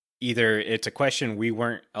question, either it's a question we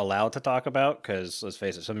weren't allowed to talk about, because let's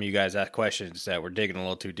face it, some of you guys ask questions that were digging a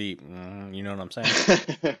little too deep. You know what I'm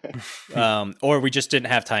saying? Or we just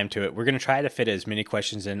didn't have time to it. We're going to try to fit as many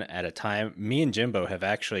questions in at a time. Me and Jimbo have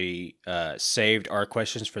actually saved our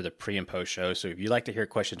questions for the pre and post show. So if you like to hear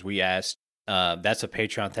questions we asked, that's a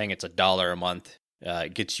Patreon thing. It's $1 a month.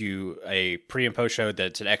 It gets you a pre and post show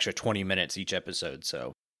that's an extra 20 minutes each episode.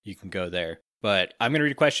 So you can go there. But I'm going to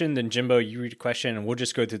read a question, then Jimbo, you read a question, and we'll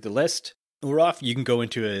just go through the list. Ulraf, you can go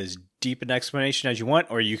into as deep an explanation as you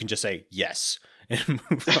want, or you can just say yes and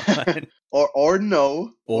move on. or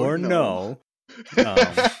no. Or no.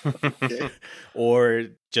 Okay. Or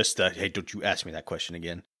just, hey, don't you ask me that question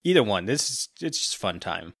again. Either one. It's just fun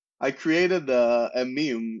time. I created a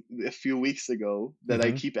meme a few weeks ago that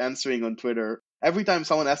I keep answering on Twitter. every time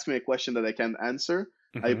someone asks me a question that I can't answer,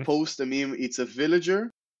 I post a meme. It's a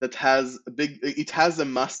villager that has it has a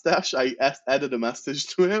mustache. Added a mustache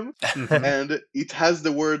to him, and it has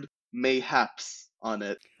the word mayhaps on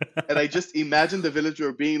it. And I just imagine the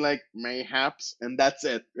villager being like, mayhaps, and that's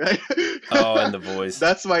it, right? Oh, and the voice.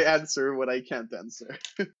 That's my answer when I can't answer.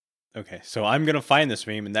 Okay, so I'm going to find this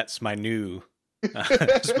meme, and that's my new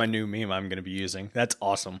that's my new meme I'm going to be using. That's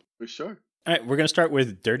awesome. For sure. All right, we're going to start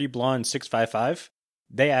with Dirty Blonde 655.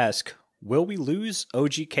 They ask, will we lose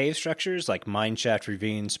OG cave structures like mineshaft,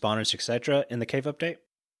 ravines, spawners, etc. in the cave update?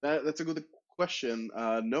 That's a good question.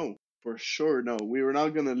 No, for sure, no. We were not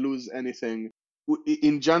going to lose anything.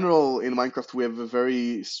 In general, in Minecraft, we have a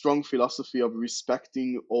very strong philosophy of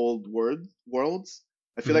respecting old worlds.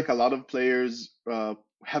 I feel like a lot of players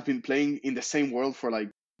have been playing in the same world for like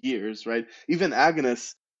years, right? Even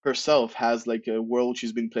Agnes herself has like a world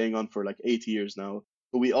she's been playing on for like 8 years now.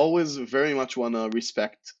 But we always very much want to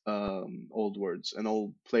respect old worlds and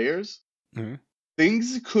old players.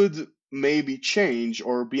 Things could maybe change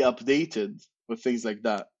or be updated with things like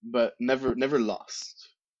that, but never lost.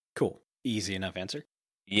 Cool. Easy enough answer.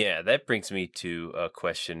 Yeah, that brings me to a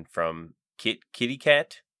question from Kitty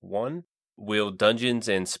Cat 1. Will dungeons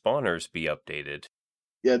and spawners be updated?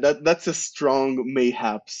 Yeah, that's a strong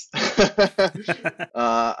mayhaps.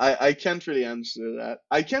 I can't really answer that.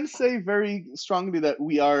 I can say very strongly that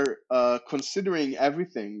we are considering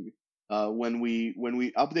everything when we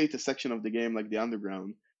update a section of the game like the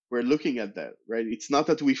underground. We're looking at that, right? It's not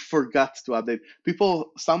that we forgot to update.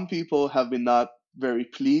 Some people have been not very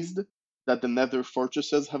pleased that the Nether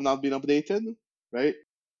fortresses have not been updated, right?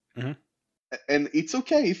 And it's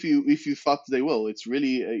okay if you thought they will. It's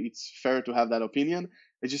really it's fair to have that opinion.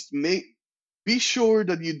 It just be sure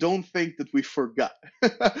that you don't think that we forgot.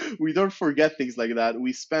 We don't forget things like that.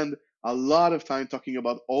 We spend a lot of time talking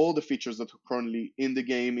about all the features that are currently in the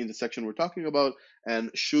game in the section we're talking about,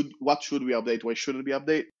 and what should we update, why shouldn't we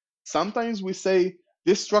update. Sometimes we say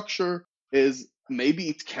this structure is maybe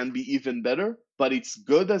it can be even better, but it's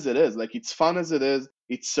good as it is. Like it's fun as it is.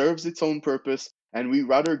 It serves its own purpose, and we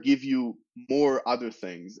rather give you more other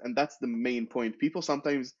things. And that's the main point. People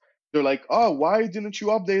sometimes they're like, oh, why didn't you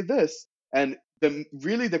update this? And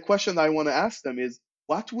the question I want to ask them is,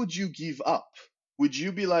 what would you give up? Would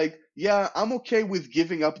you be like, yeah, I'm okay with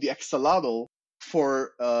giving up the Axolotl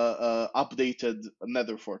for updated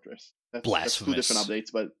Nether Fortress? That's two different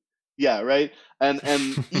updates, but yeah, right. And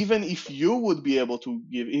even if you would be able to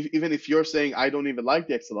give, even if you're saying I don't even like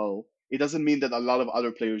the Axolotl, it doesn't mean that a lot of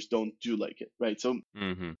other players don't do like it, right? So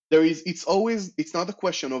it's not a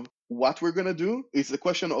question of what we're gonna do, it's a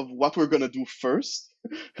question of what we're gonna do first,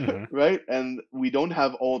 right? And we don't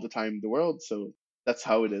have all the time in the world, so that's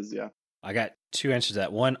how it is. Yeah, I got two answers to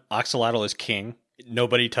that. One, Axolotl is king.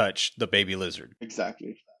 Nobody touched the baby lizard.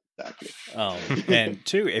 Exactly. And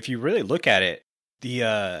two, if you really look at it,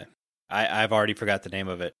 the I've already forgot the name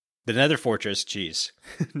of it. The Nether Fortress,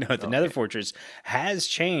 Nether Fortress has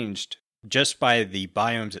changed just by the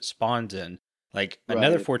biomes it spawns in. Like a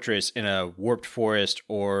Nether Fortress in a warped forest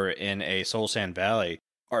or in a soul sand valley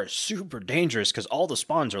are super dangerous because all the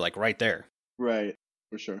spawns are like right there. Right,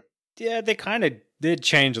 for sure. Yeah, they kind of did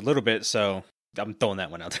change a little bit, so I'm throwing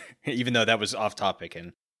that one out there, even though that was off topic.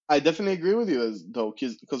 And I definitely agree with you, though,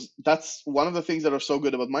 because that's one of the things that are so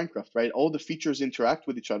good about Minecraft, right? All the features interact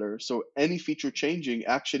with each other, so any feature changing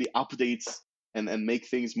actually updates and make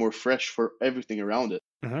things more fresh for everything around it.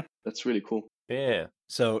 That's really cool. Yeah.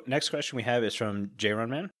 So next question we have is from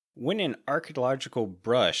JRunman. When an archaeological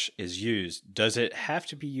brush is used, does it have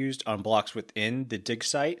to be used on blocks within the dig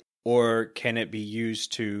site, or can it be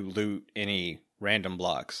used to loot any random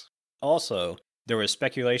blocks? Also, there was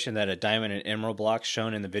speculation that a diamond and emerald blocks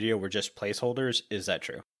shown in the video were just placeholders. Is that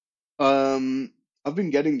true? I've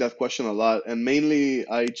been getting that question a lot, and mainly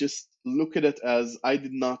I just look at it as I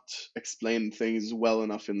did not explain things well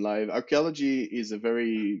enough in live. Archaeology is a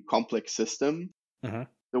very complex system,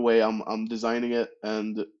 the way I'm designing it,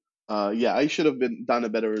 and I should have done a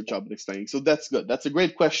better job at explaining. So that's good. That's a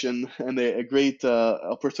great question and a great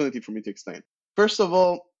opportunity for me to explain. First of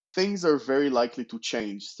all, things are very likely to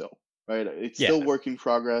change still, right? It's still work in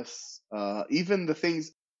progress. Even the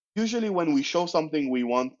things, usually when we show something, we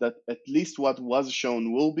want that at least what was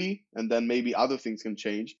shown will be, and then maybe other things can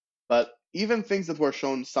change. But even things that were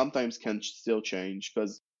shown sometimes can still change,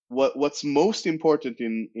 because what's most important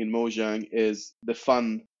in Mojang is the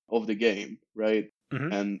fun of the game, right?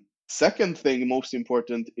 And second thing most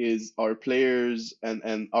important is our players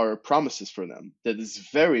and our promises for them. That is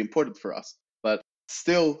very important for us. But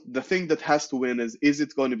still, the thing that has to win is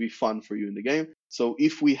it going to be fun for you in the game? So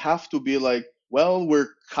if we have to be like, well, we're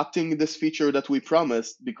cutting this feature that we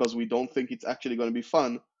promised because we don't think it's actually going to be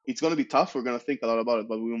fun. It's going to be tough. We're going to think a lot about it,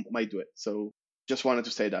 but we might do it. So just wanted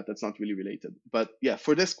to say that. That's not really related. But yeah,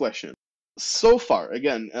 for this question, so far,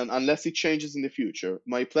 again, and unless it changes in the future,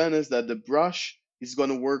 my plan is that the brush is going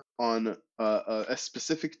to work on a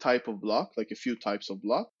specific type of block, like a few types of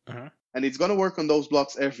block, Uh-huh. and it's going to work on those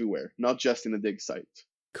blocks everywhere, not just in a dig site.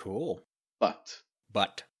 Cool. But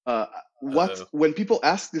But when people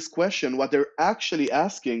ask this question, what they're actually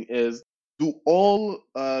asking is, do all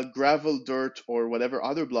gravel, dirt, or whatever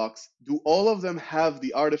other blocks, do all of them have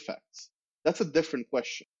the artifacts? That's a different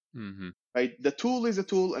question, right? The tool is a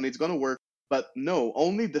tool and it's going to work, but no,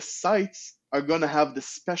 only the sites are going to have the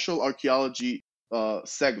special archaeology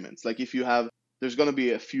segments. Like if you have, there's going to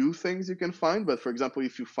be a few things you can find, but for example,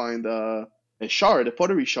 if you find a shard, a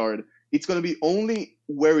pottery shard, it's going to be only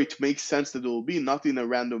where it makes sense that it will be, not in a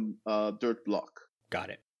random dirt block. got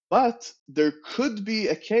it. But there could be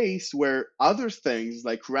a case where other things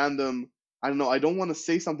like random, I don't know, I don't want to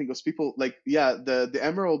say something because people like, yeah, the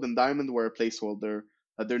emerald and diamond were a placeholder.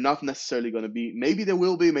 They're not necessarily going to be, maybe they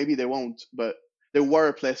will be, maybe they won't, but they were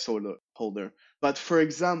a placeholder. But for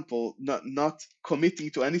example, not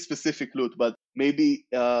committing to any specific loot, but maybe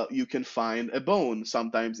you can find a bone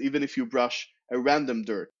sometimes, even if you brush a random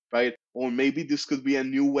dirt, right? Or maybe this could be a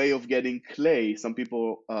new way of getting clay. Some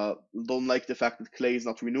people don't like the fact that clay is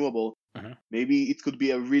not renewable. Uh-huh. Maybe it could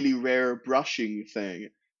be a really rare brushing thing.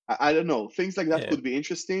 I don't know. Things like that Yeah. could be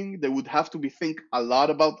interesting. They would have to be think a lot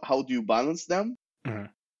about how do you balance them. Uh-huh.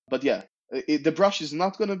 But yeah, the brush is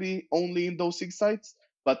not going to be only in those 6 sites,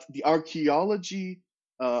 but the archaeology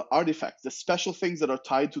artifacts, the special things that are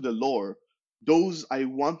tied to the lore, those I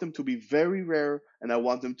want them to be very rare, and I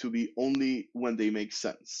want them to be only when they make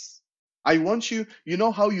sense. I want you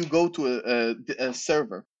know how you go to a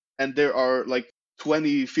server and there are like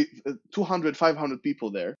 200, 500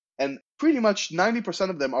 people there, and pretty much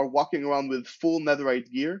 90% of them are walking around with full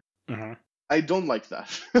netherite gear. Uh-huh. I don't like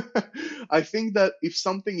that. I think that if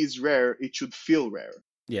something is rare, it should feel rare,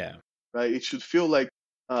 Yeah. right? It should feel like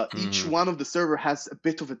each one of the server has a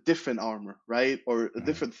bit of a different armor, right? Or a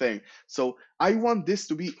different thing. So I want this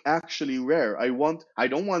to be actually rare. I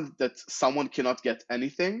don't want that someone cannot get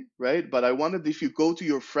anything, right? But I wanted if you go to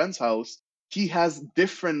your friend's house, he has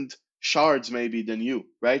different shards maybe than you,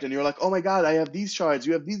 right? And you're like, oh my God, I have these shards,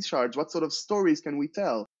 you have these shards. What sort of stories can we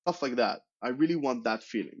tell? Stuff like that. I really want that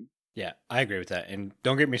feeling. Yeah, I agree with that. And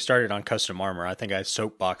don't get me started on custom armor. I think I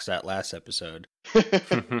soapboxed that last episode.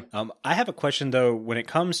 I have a question though. When it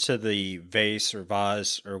comes to the vase or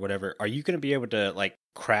vase or whatever, are you going to be able to like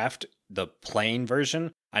craft the plain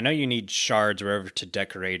version? I know you need shards or whatever to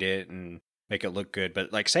decorate it and make it look good,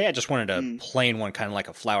 but like say I just wanted a plain one, kind of like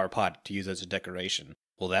a flower pot to use as a decoration.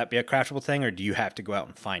 Will that be a craftable thing, or do you have to go out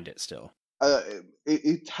and find it still?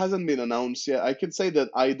 It hasn't been announced yet. I can say that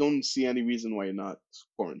I don't see any reason why not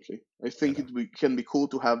currently. I think can be cool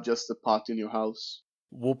to have just a pot in your house.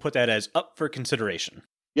 We'll put that as up for consideration.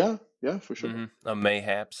 Yeah, for sure.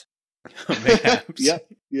 Mayhaps. Mayhaps.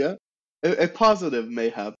 Yeah. A positive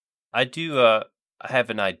mayhap. I do have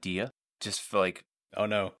an idea, just for like, oh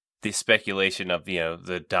no, the speculation of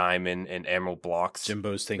the diamond and emerald blocks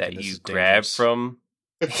Jimbo's thinking that this you is grab dangerous. from.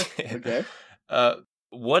 Okay.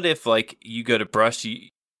 What if like you go to brush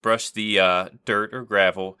the dirt or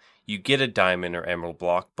gravel, you get a diamond or emerald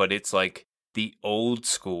block, but it's like the old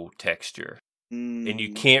school texture, and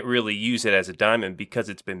you can't really use it as a diamond because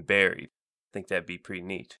it's been buried. I think that'd be pretty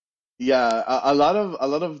neat. Yeah, a lot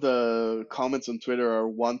of the comments on Twitter are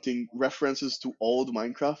wanting references to old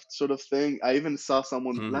Minecraft sort of thing. I even saw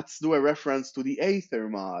someone, let's do a reference to the Aether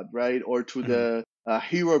mod, right? Or to the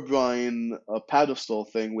Herobrine pedestal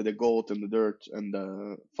thing with the gold and the dirt and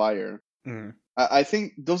the fire. I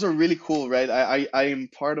think those are really cool, right? I am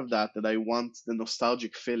part of that I want the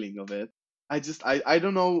nostalgic feeling of it. I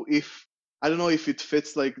don't know if it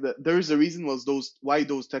fits like there is a reason why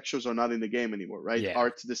those textures are not in the game anymore, right? Yeah.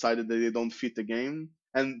 Art decided that they don't fit the game,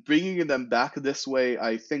 and bringing them back this way,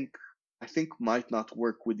 I think might not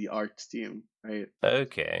work with the art team, right?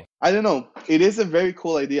 Okay. I don't know. It is a very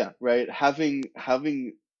cool idea, right? Having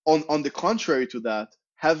on the contrary to that,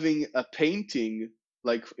 having a painting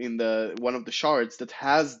like in one of the shards that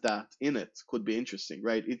has that in it could be interesting,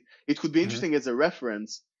 right? It could be interesting as a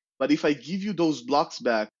reference, but if I give you those blocks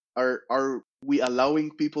back, are we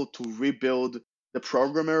allowing people to rebuild the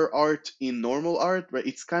programmer art in normal art, right?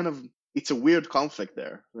 It's a weird conflict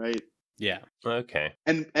there, right? Yeah. Okay.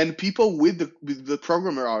 And people with the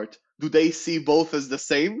programmer art, do they see both as the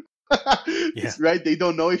same? Yeah. Right? They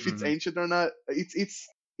don't know if it's ancient or not.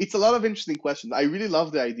 It's a lot of interesting questions. I really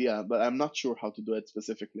love the idea, but I'm not sure how to do it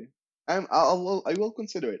specifically. I will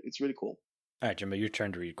consider it. It's really cool. All right, Jimbo, your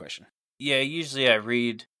turn to read a question. Yeah, usually I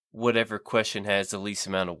read whatever question has the least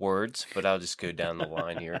amount of words, but I'll just go down the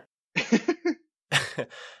line here.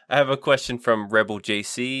 I have a question from Rebel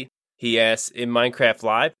JC. He asks, in Minecraft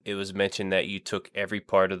Live, it was mentioned that you took every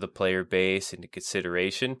part of the player base into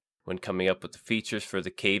consideration when coming up with the features for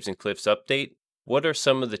the Caves and Cliffs update. What are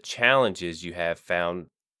some of the challenges you have found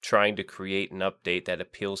trying to create an update that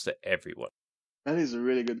appeals to everyone? That is a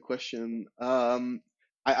really good question.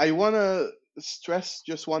 I want to stress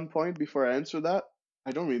just one point before I answer that.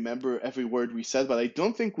 I don't remember every word we said, but I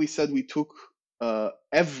don't think we said we took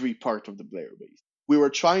every part of the player base. We were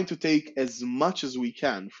trying to take as much as we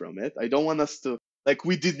can from it. I don't want us to, like,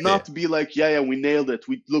 we did not be like, yeah, we nailed it.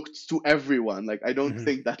 We looked to everyone. Like, I don't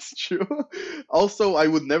think that's true. Also, I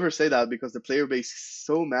would never say that because the player base is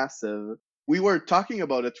so massive. We were talking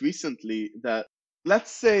about it recently that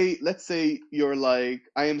let's say you're like,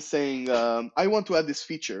 I am saying, I want to add this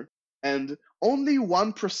feature, and only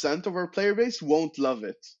 1% of our player base won't love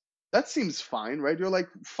it. That seems fine, right? You're like,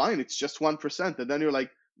 fine, it's just 1%. And then you're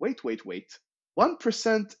like, wait.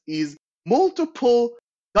 1% is multiple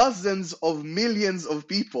dozens of millions of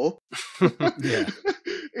people. Yeah.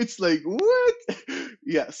 It's like, what?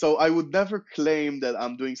 Yeah, so I would never claim that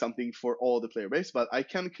I'm doing something for all the player base, but I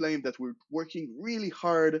can claim that we're working really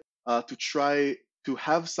hard to try to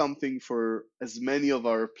have something for as many of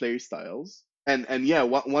our play styles. And yeah,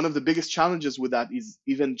 one of the biggest challenges with that is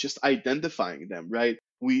even just identifying them, right?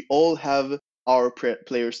 We all have our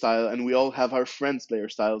player style and we all have our friends' player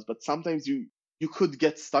styles, but sometimes you could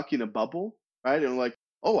get stuck in a bubble, right? And like,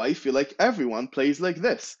 oh, I feel like everyone plays like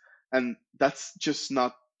this, and that's just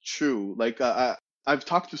not true. Like, I've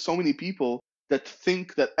talked to so many people that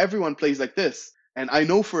think that everyone plays like this, and I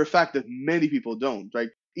know for a fact that many people don't. Right?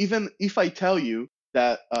 Even if I tell you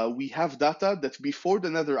that we have data that before the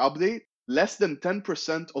Nether update, less than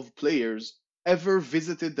 10% of players ever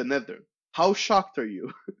visited the Nether. How shocked are you?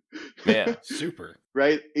 Yeah. Super.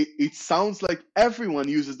 Right? It sounds like everyone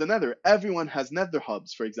uses the Nether. Everyone has Nether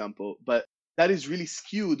hubs, for example, but that is really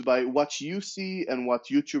skewed by what you see and what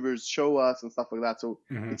YouTubers show us and stuff like that. So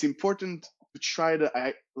it's important to try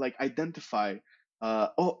to like identify.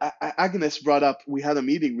 Agnes brought up. We had a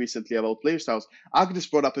meeting recently about player styles. Agnes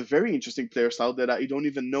brought up a very interesting player style that I don't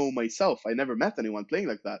even know myself. I never met anyone playing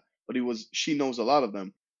like that, but she knows a lot of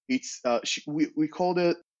them. It's we called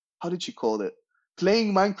it. How did she call it?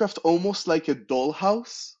 Playing Minecraft almost like a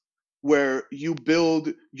dollhouse, where you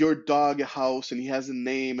build your dog a house and he has a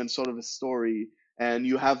name and sort of a story, and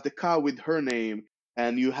you have the cow with her name,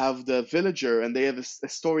 and you have the villager and they have a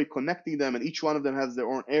story connecting them, and each one of them has their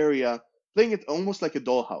own area. Playing it almost like a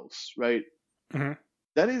dollhouse, right?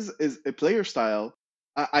 That is a player style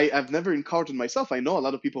I've never encountered myself. I know a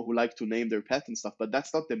lot of people who like to name their pet and stuff, but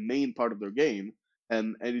that's not the main part of their game.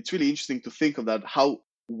 And it's really interesting to think of that, how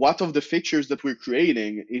what of the features that we're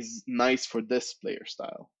creating is nice for this player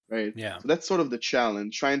style, right? Yeah. So that's sort of the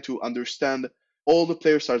challenge, trying to understand all the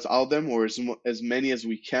player styles out there, or as many as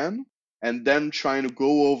we can, and then trying to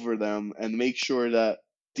go over them and make sure that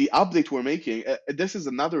the update we're making, this is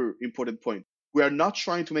another important point. We are not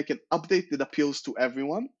trying to make an update that appeals to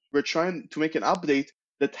everyone. We're trying to make an update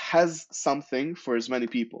that has something for as many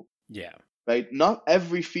people. Yeah. Right? Not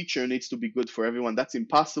every feature needs to be good for everyone. That's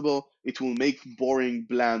impossible. It will make boring,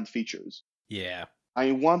 bland features. Yeah.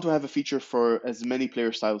 I want to have a feature for as many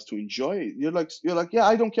player styles to enjoy. You're like, yeah,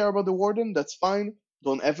 I don't care about the warden. That's fine.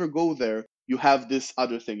 Don't ever go there. You have this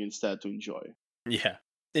other thing instead to enjoy. Yeah.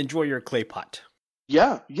 Enjoy your clay pot.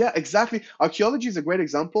 Yeah, exactly. Archaeology is a great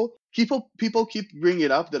example. People keep bringing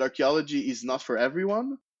it up that archaeology is not for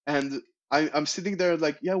everyone, and I'm sitting there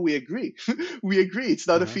like, yeah, we agree. We agree. It's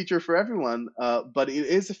not a feature for everyone, but it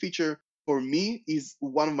is a feature for me. Is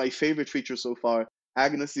one of my favorite features so far.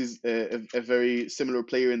 Agnes is a very similar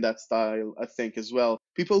player in that style, I think, as well.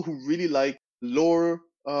 People who really like lore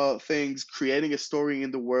things, creating a story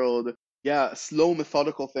in the world. Yeah, slow,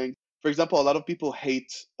 methodical things. For example, a lot of people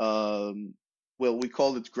hate well, we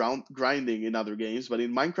call it grinding in other games, but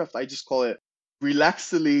in Minecraft, I just call it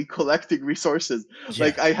relaxedly collecting resources. Yeah.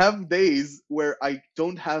 Like, I have days where I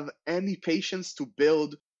don't have any patience to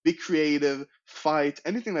build, be creative, fight,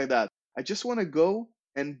 anything like that. I just want to go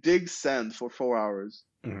and dig sand for 4 hours,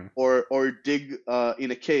 or dig in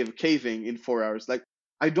a caving in 4 hours. Like,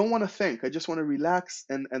 I don't want to think. I just want to relax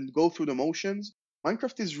and go through the motions.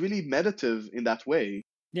 Minecraft is really meditative in that way,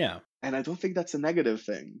 Yeah. and I don't think that's a negative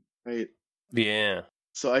thing, right? Yeah.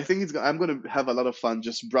 So I think I'm going to have a lot of fun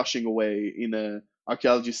just brushing away in a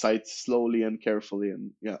archaeology site slowly and carefully,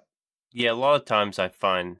 and yeah. Yeah, a lot of times I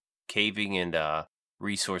find caving and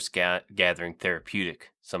resource gathering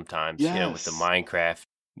therapeutic sometimes, with the Yes, Minecraft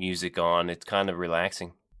music on. It's kind of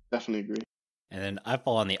relaxing. definitely agree. And then I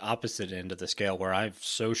fall on the opposite end of the scale where I'm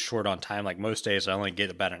so short on time. Like most days, I only get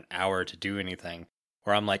about an hour to do anything.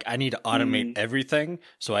 Where I'm like, I need to automate Mm, everything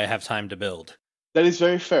so I have time to build. that is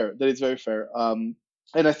very fair. That is very fair.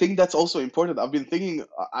 And I think that's also important. I've been thinking.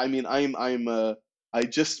 I mean, I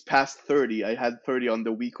just passed 30. I had 30 on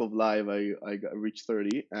the week of live. Reached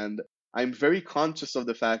 30, and I'm very conscious of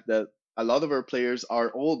the fact that a lot of our players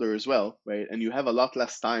are older as well, right? And you have a lot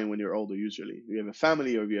less time when you're older. Usually, you have a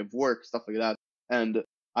family or you have work, stuff like that. And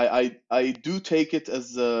I do take it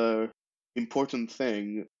as a important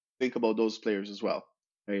thing. Think about those players as well,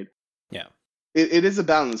 right? Yeah. It is a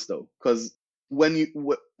balance though, because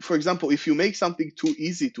for example, if you make something too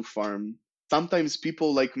easy to farm, sometimes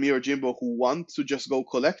people like me or Jimbo who want to just go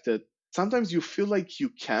collect it, sometimes you feel like you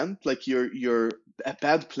can't, like you're a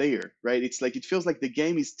bad player, right? It's like it feels like the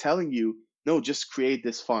game is telling you, no, just create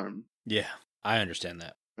this farm, Yeah. I understand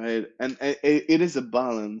that. right? And it is a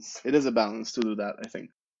balance. It is a balance to do that, I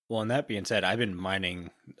think. Well, and that being said, I've been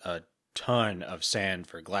mining a ton of sand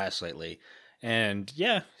for glass lately. And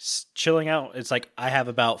yeah, chilling out. It's like I have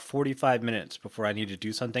about 45 minutes before I need to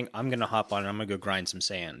do something. I'm going to hop on and I'm going to go grind some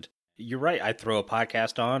sand. You're right. I throw a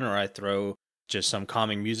podcast on or I throw just some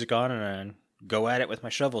calming music on and I go at it with my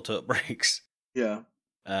shovel till it breaks. Yeah.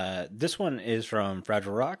 This one is from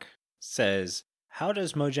Fragile Rock. Says, how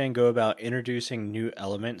does Mojang go about introducing new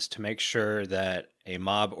elements to make sure that a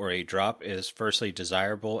mob or a drop is firstly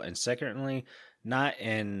desirable and secondly not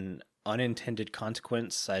an unintended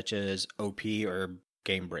consequence such as OP or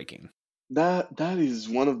game breaking? That is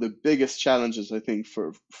one of the biggest challenges I think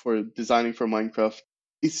for designing for Minecraft.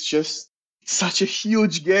 It's just such a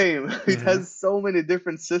huge game. It Mm-hmm. has so many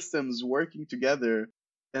different systems working together,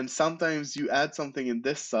 and sometimes you add something in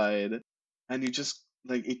this side, and you just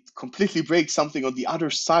like it completely breaks something on the other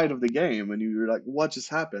side of the game, and you're like, what just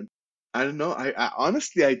happened? I don't know. I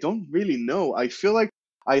honestly I don't really know. I feel like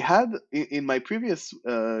I had in my previous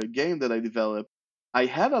game that I developed. I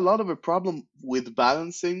had a lot of a problem with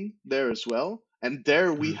balancing there as well. And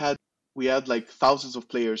there Mm-hmm. we had like thousands of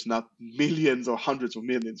players, not millions or hundreds of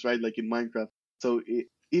millions, right? Like in Minecraft. So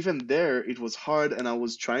even there, it was hard, and I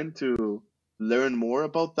was trying to learn more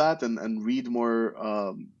about that and read more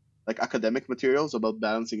like academic materials about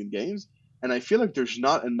balancing in games. And I feel like there's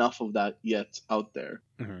not enough of that yet out there.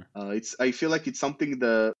 Mm-hmm. It's I feel like it's something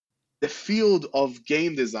the field of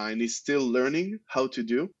game design is still learning how to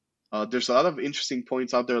do. There's a lot of interesting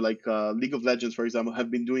points out there, like League of Legends, for example, have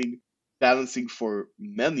been doing balancing for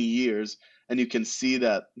many years, and you can see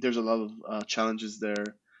that there's a lot of challenges there.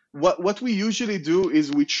 What we usually do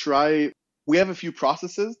is we have a few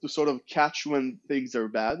processes to sort of catch when things are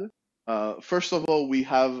bad. First of all, we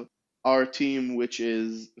have our team, which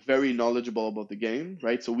is very knowledgeable about the game,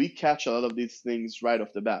 right? So we catch a lot of these things right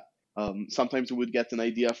off the bat. Sometimes we would get an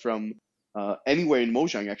idea from anywhere in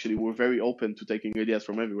Mojang, actually. We're very open to taking ideas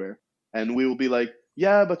from everywhere. And we will be like,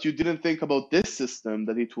 yeah, but you didn't think about this system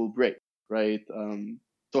that it will break, right?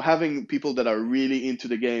 So having people that are really into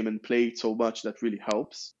the game and play it so much, that really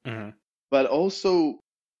helps. Mm-hmm. But also,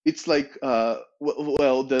 it's like,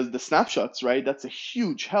 well, the snapshots, right? That's a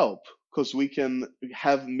huge help because we can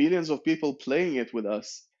have millions of people playing it with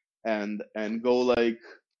us and go like,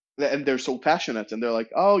 and they're so passionate and they're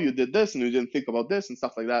like, oh, you did this and you didn't think about this and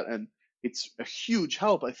stuff like that, and it's a huge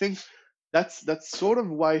help. I think that's sort of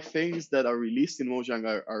why things that are released in Mojang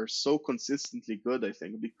are so consistently good, I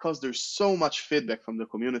think, because there's so much feedback from the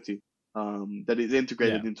community that is Yeah.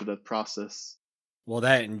 integrated into that process. Well,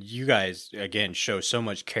 that and you guys again show so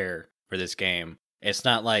much care for this game. It's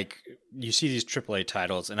not like you see these AAA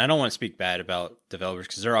titles, and I don't want to speak bad about developers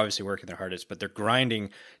because they're obviously working their hardest, but they're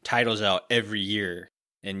grinding titles out every year,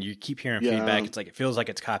 and you keep hearing feedback. Yeah. It's like it feels like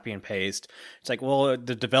it's copy and paste. It's like, well,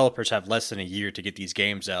 the developers have less than a year to get these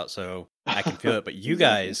games out, so I can feel it. But you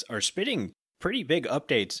Exactly. guys are spitting pretty big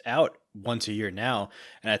updates out once a year now,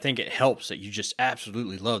 and I think it helps that you just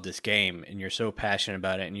absolutely love this game and you're so passionate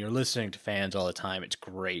about it, and you're listening to fans all the time. It's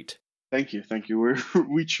great. Thank you.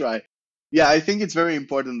 We try. Yeah, I think it's very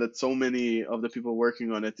important that so many of the people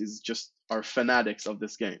working on it is just are fanatics of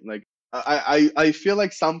this game. Like I feel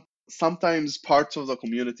like sometimes parts of the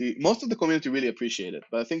community, most of the community really appreciate it,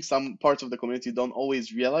 but I think some parts of the community don't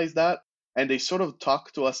always realize that, and they sort of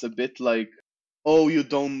talk to us a bit like, "Oh, you're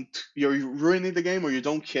ruining the game, or you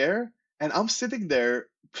don't care." And I'm sitting there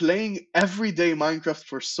playing everyday Minecraft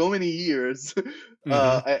for so many years,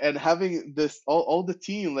 Mm-hmm. and having this all the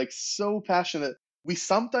team like so passionate. We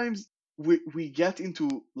sometimes we get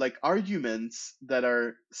into like arguments that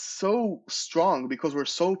are so strong because we're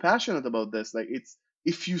so passionate about this. Like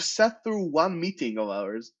if you sat through one meeting of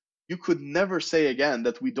ours, you could never say again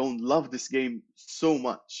that we don't love this game so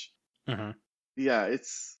much. Mhm. Yeah,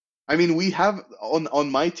 I mean, we have on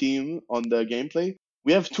my team on the gameplay,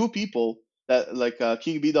 we have two people that like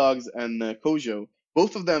King B Dogs and Kojo.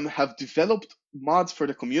 Both of them have developed mods for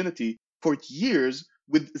the community for years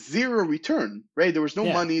with zero return. Right? There was no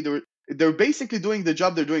Yeah. money. They're basically doing the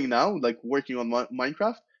job they're doing now, like working on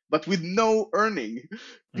Minecraft, but with no earning.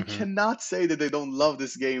 You Mhm. cannot say that they don't love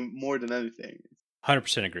this game more than anything.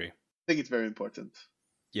 100% agree. I think it's very important.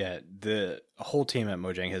 Yeah, the whole team at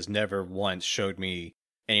Mojang has never once showed me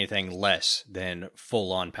anything less than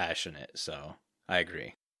full on passionate. So I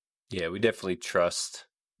agree. Yeah, we definitely trust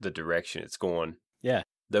the direction it's going. Yeah.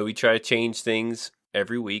 Though we try to change things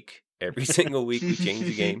every week, every single week we change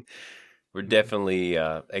the game. We're definitely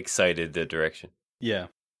excited the direction. Yeah.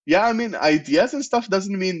 Yeah, I mean, ideas and stuff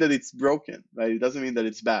doesn't mean that it's broken, right? It doesn't mean that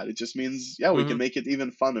it's bad. It just means, yeah, we can make it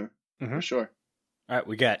even funner, for sure. All right,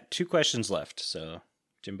 we got 2 questions left. So,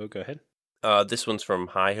 Jimbo, go ahead. This one's from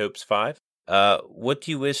High Hopes 5. What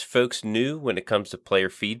do you wish folks knew when it comes to player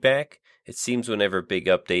feedback? It seems whenever a big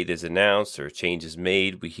update is announced or a change is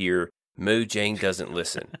made, we hear Mojang doesn't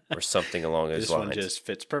listen or something along those lines. This one just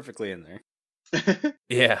fits perfectly in there.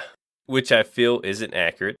 Yeah, which I feel isn't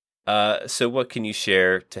accurate. So what can you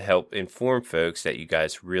share to help inform folks that you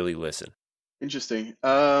guys really listen? Interesting.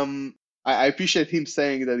 I appreciate him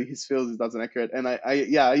saying that he feels it doesn't accurate, and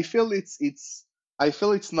I feel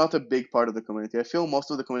it's not a big part of the community. I feel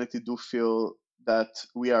most of the community do feel that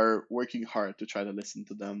we are working hard to try to listen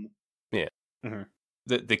to them. Yeah.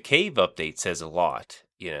 The cave update says a lot,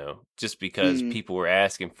 just because people were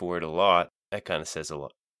asking for it a lot. That kind of says a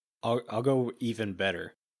lot. I'll go even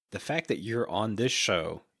better. The fact that you're on this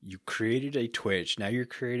show, you created a Twitch, now you're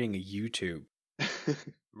creating a YouTube.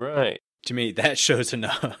 Right. To me, that shows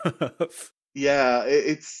enough. Yeah,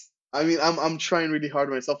 I mean, I'm trying really hard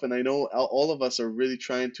myself, and I know all of us are really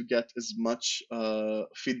trying to get as much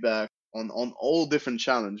feedback on all different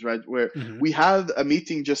challenges, right? Where we had a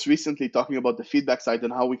meeting just recently talking about the feedback side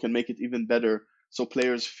and how we can make it even better, so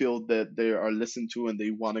players feel that they are listened to and they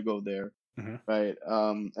want to go there. Right.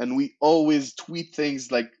 And we always tweet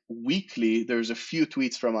things like weekly. There's a few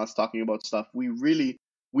tweets from us talking about stuff.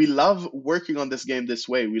 We love working on this game this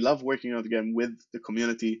way. We love working on the game with the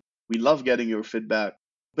community. We love getting your feedback.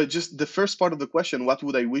 But just the first part of the question, what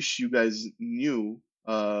would I wish you guys knew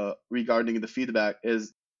regarding the feedback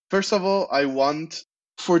is, first of all, I want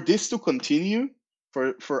for this to continue,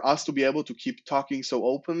 for us to be able to keep talking so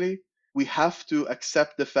openly, we have to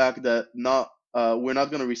accept the fact that we're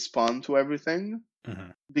not going to respond to everything.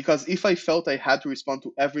 Because if I felt I had to respond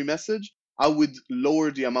to every message, I would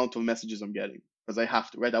lower the amount of messages I'm getting, because I have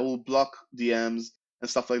to, right? I will block DMs and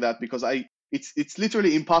stuff like that, because it's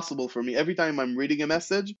literally impossible for me. Every time I'm reading a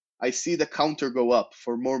message, I see the counter go up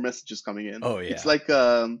for more messages coming in. Oh, yeah. It's like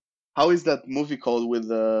how is that movie called with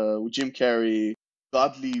Jim Carrey,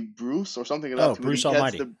 Godly Bruce or something like that? Oh, Bruce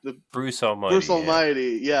Almighty. Bruce Almighty. Bruce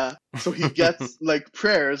Almighty, yeah. So he gets like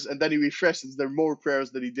prayers, and then he refreshes. There are more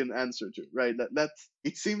prayers that he didn't answer to, right? That's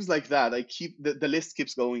it seems like that. I keep the list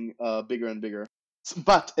keeps going bigger and bigger.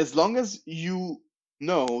 But as long as you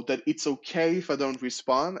know that it's okay if I don't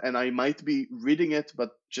respond, and I might be reading it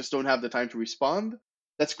but just don't have the time to respond,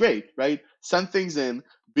 that's great, right? Send things in,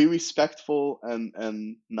 be respectful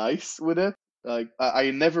and nice with it. Like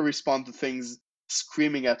I never respond to things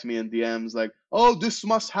screaming at me in DMs like, "Oh, this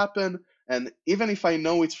must happen." And even if I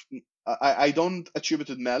know I don't attribute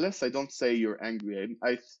it malice. I don't say you're angry.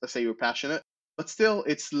 I say you're passionate. But still,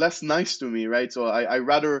 it's less nice to me, right? So I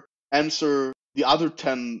rather answer the other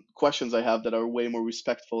 10 questions I have that are way more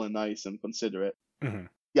respectful and nice and considerate.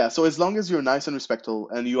 Yeah, so as long as you're nice and respectful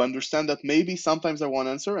and you understand that maybe sometimes I won't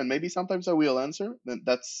answer and maybe sometimes I will answer, then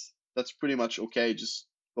that's pretty much okay. Just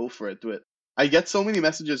go for it, do it. I get so many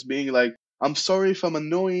messages being like, "I'm sorry if I'm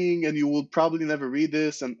annoying and you will probably never read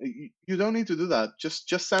this," and you don't need to do that. Just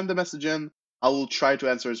send the message in. I will try to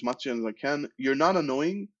answer as much as I can. You're not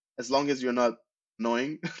annoying as long as you're not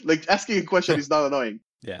annoying. Like asking a question is not annoying.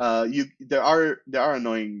 Yeah. There are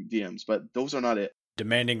annoying DMs, but those are not it.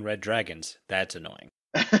 Demanding red dragons, that's annoying.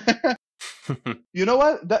 You know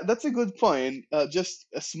what? That's a good point. Just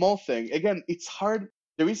a small thing. Again, it's hard.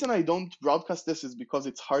 The reason I don't broadcast this is because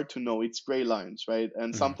it's hard to know. It's gray lines, right?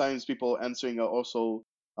 And sometimes people answering are also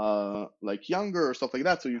like younger or stuff like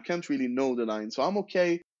that, so you can't really know the line. So I'm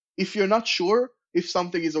okay. If you're not sure if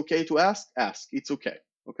something is okay to ask. It's okay.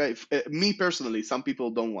 Okay? Me personally, some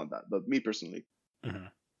people don't want that, but me personally.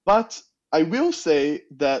 But I will say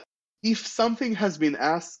that if something has been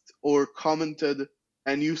asked or commented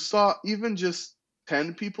and you saw even just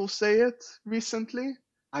 10 people say it recently,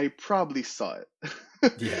 I probably saw it.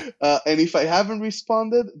 Yeah. And if I haven't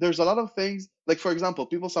responded, there's a lot of things. Like, for example,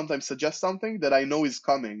 people sometimes suggest something that I know is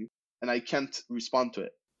coming and I can't respond to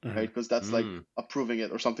it, right? Because that's like approving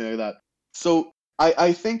it or something like that. So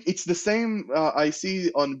I think it's the same I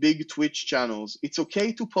see on big Twitch channels. It's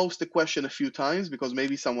okay to post a question a few times because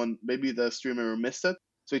maybe the streamer missed it.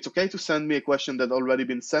 So it's okay to send me a question that already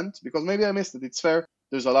been sent because maybe I missed it. It's fair.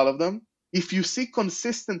 There's a lot of them. If you see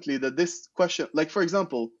consistently that this question, like for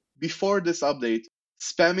example, before this update,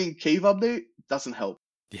 spamming cave update doesn't help.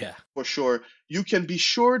 Yeah. For sure. You can be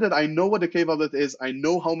sure that I know what the cave update is. I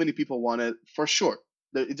know how many people want it for sure.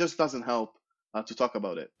 It just doesn't help to talk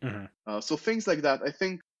about it. So things like that, I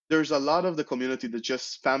think there's a lot of the community that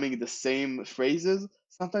just spamming the same phrases.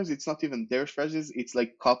 Sometimes it's not even their phrases. It's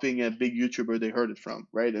like copying a big YouTuber they heard it from,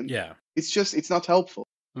 right? And Yeah. it's not helpful.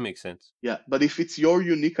 Makes sense. Yeah, but if it's your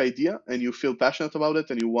unique idea and you feel passionate about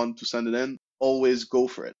it and you want to send it in, always go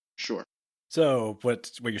for it. Sure. So what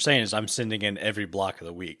you're saying is I'm sending in every block of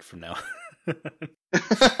the week from now.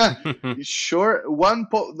 Sure. One,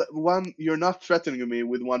 you're not threatening me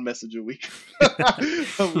with one message a week.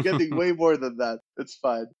 I'm getting way more than that. It's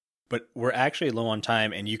fine. But we're actually low on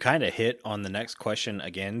time, and you kind of hit on the next question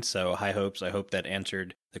again, so high hopes. I hope that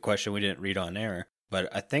answered the question we didn't read on air. But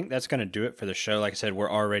I think that's going to do it for the show. Like I said, we're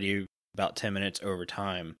already about 10 minutes over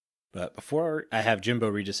time. But before I have Jimbo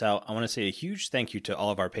read us out, I want to say a huge thank you to all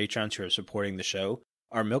of our patrons who are supporting the show.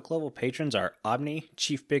 Our milk level patrons are Omni,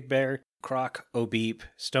 Chief Big Bear, Croc, Obeep,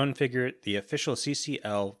 Stone Figure, the official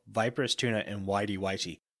CCL, Viperous Tuna, and Whitey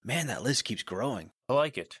Whitey. Man, that list keeps growing. I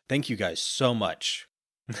like it. Thank you guys so much.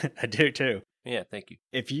 I do too. Yeah, thank you.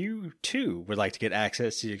 If you too would like to get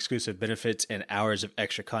access to exclusive benefits and hours of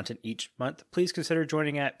extra content each month, please consider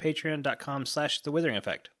joining at patreon.com/The Withering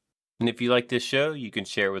Effect. And if you like this show, you can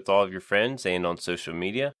share it with all of your friends and on social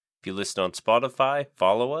media. If you listen on Spotify,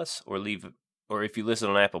 follow us, or if you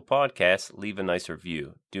listen on Apple Podcasts, leave a nice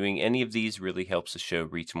review. Doing any of these really helps the show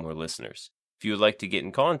reach more listeners. If you would like to get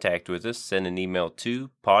in contact with us, send an email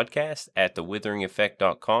to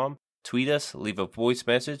podcast@thewitheringeffect.com. Tweet us, leave a voice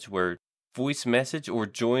message, or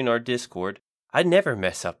join our Discord. I never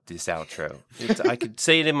mess up this outro. I could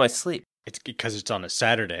say it in my sleep. It's because it's on a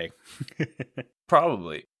Saturday.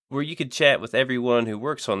 Probably. Where you could chat with everyone who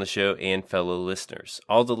works on the show and fellow listeners.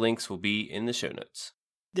 All the links will be in the show notes.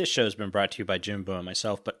 This show has been brought to you by Jimbo and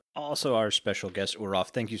myself, but also our special guest, Ulraf.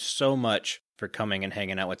 Thank you so much for coming and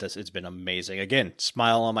hanging out with us. It's been amazing. Again,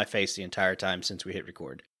 smile on my face the entire time since we hit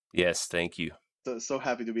record. Yes, thank you. So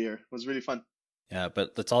happy to be here. It was really fun. Yeah,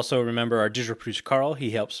 but let's also remember our digital producer, Carl. He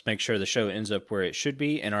helps make sure the show ends up where it should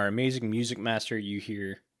be. And our amazing music master you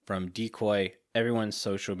hear from Decoy. Everyone's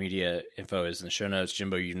social media info is in the show notes.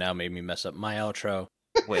 Jimbo, you now made me mess up my outro.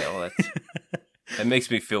 Well, that makes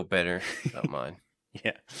me feel better about mine.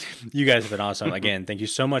 Yeah. You guys have been awesome. Again, thank you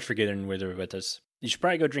so much for getting with us. You should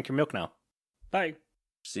probably go drink your milk now. Bye.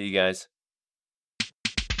 See you guys.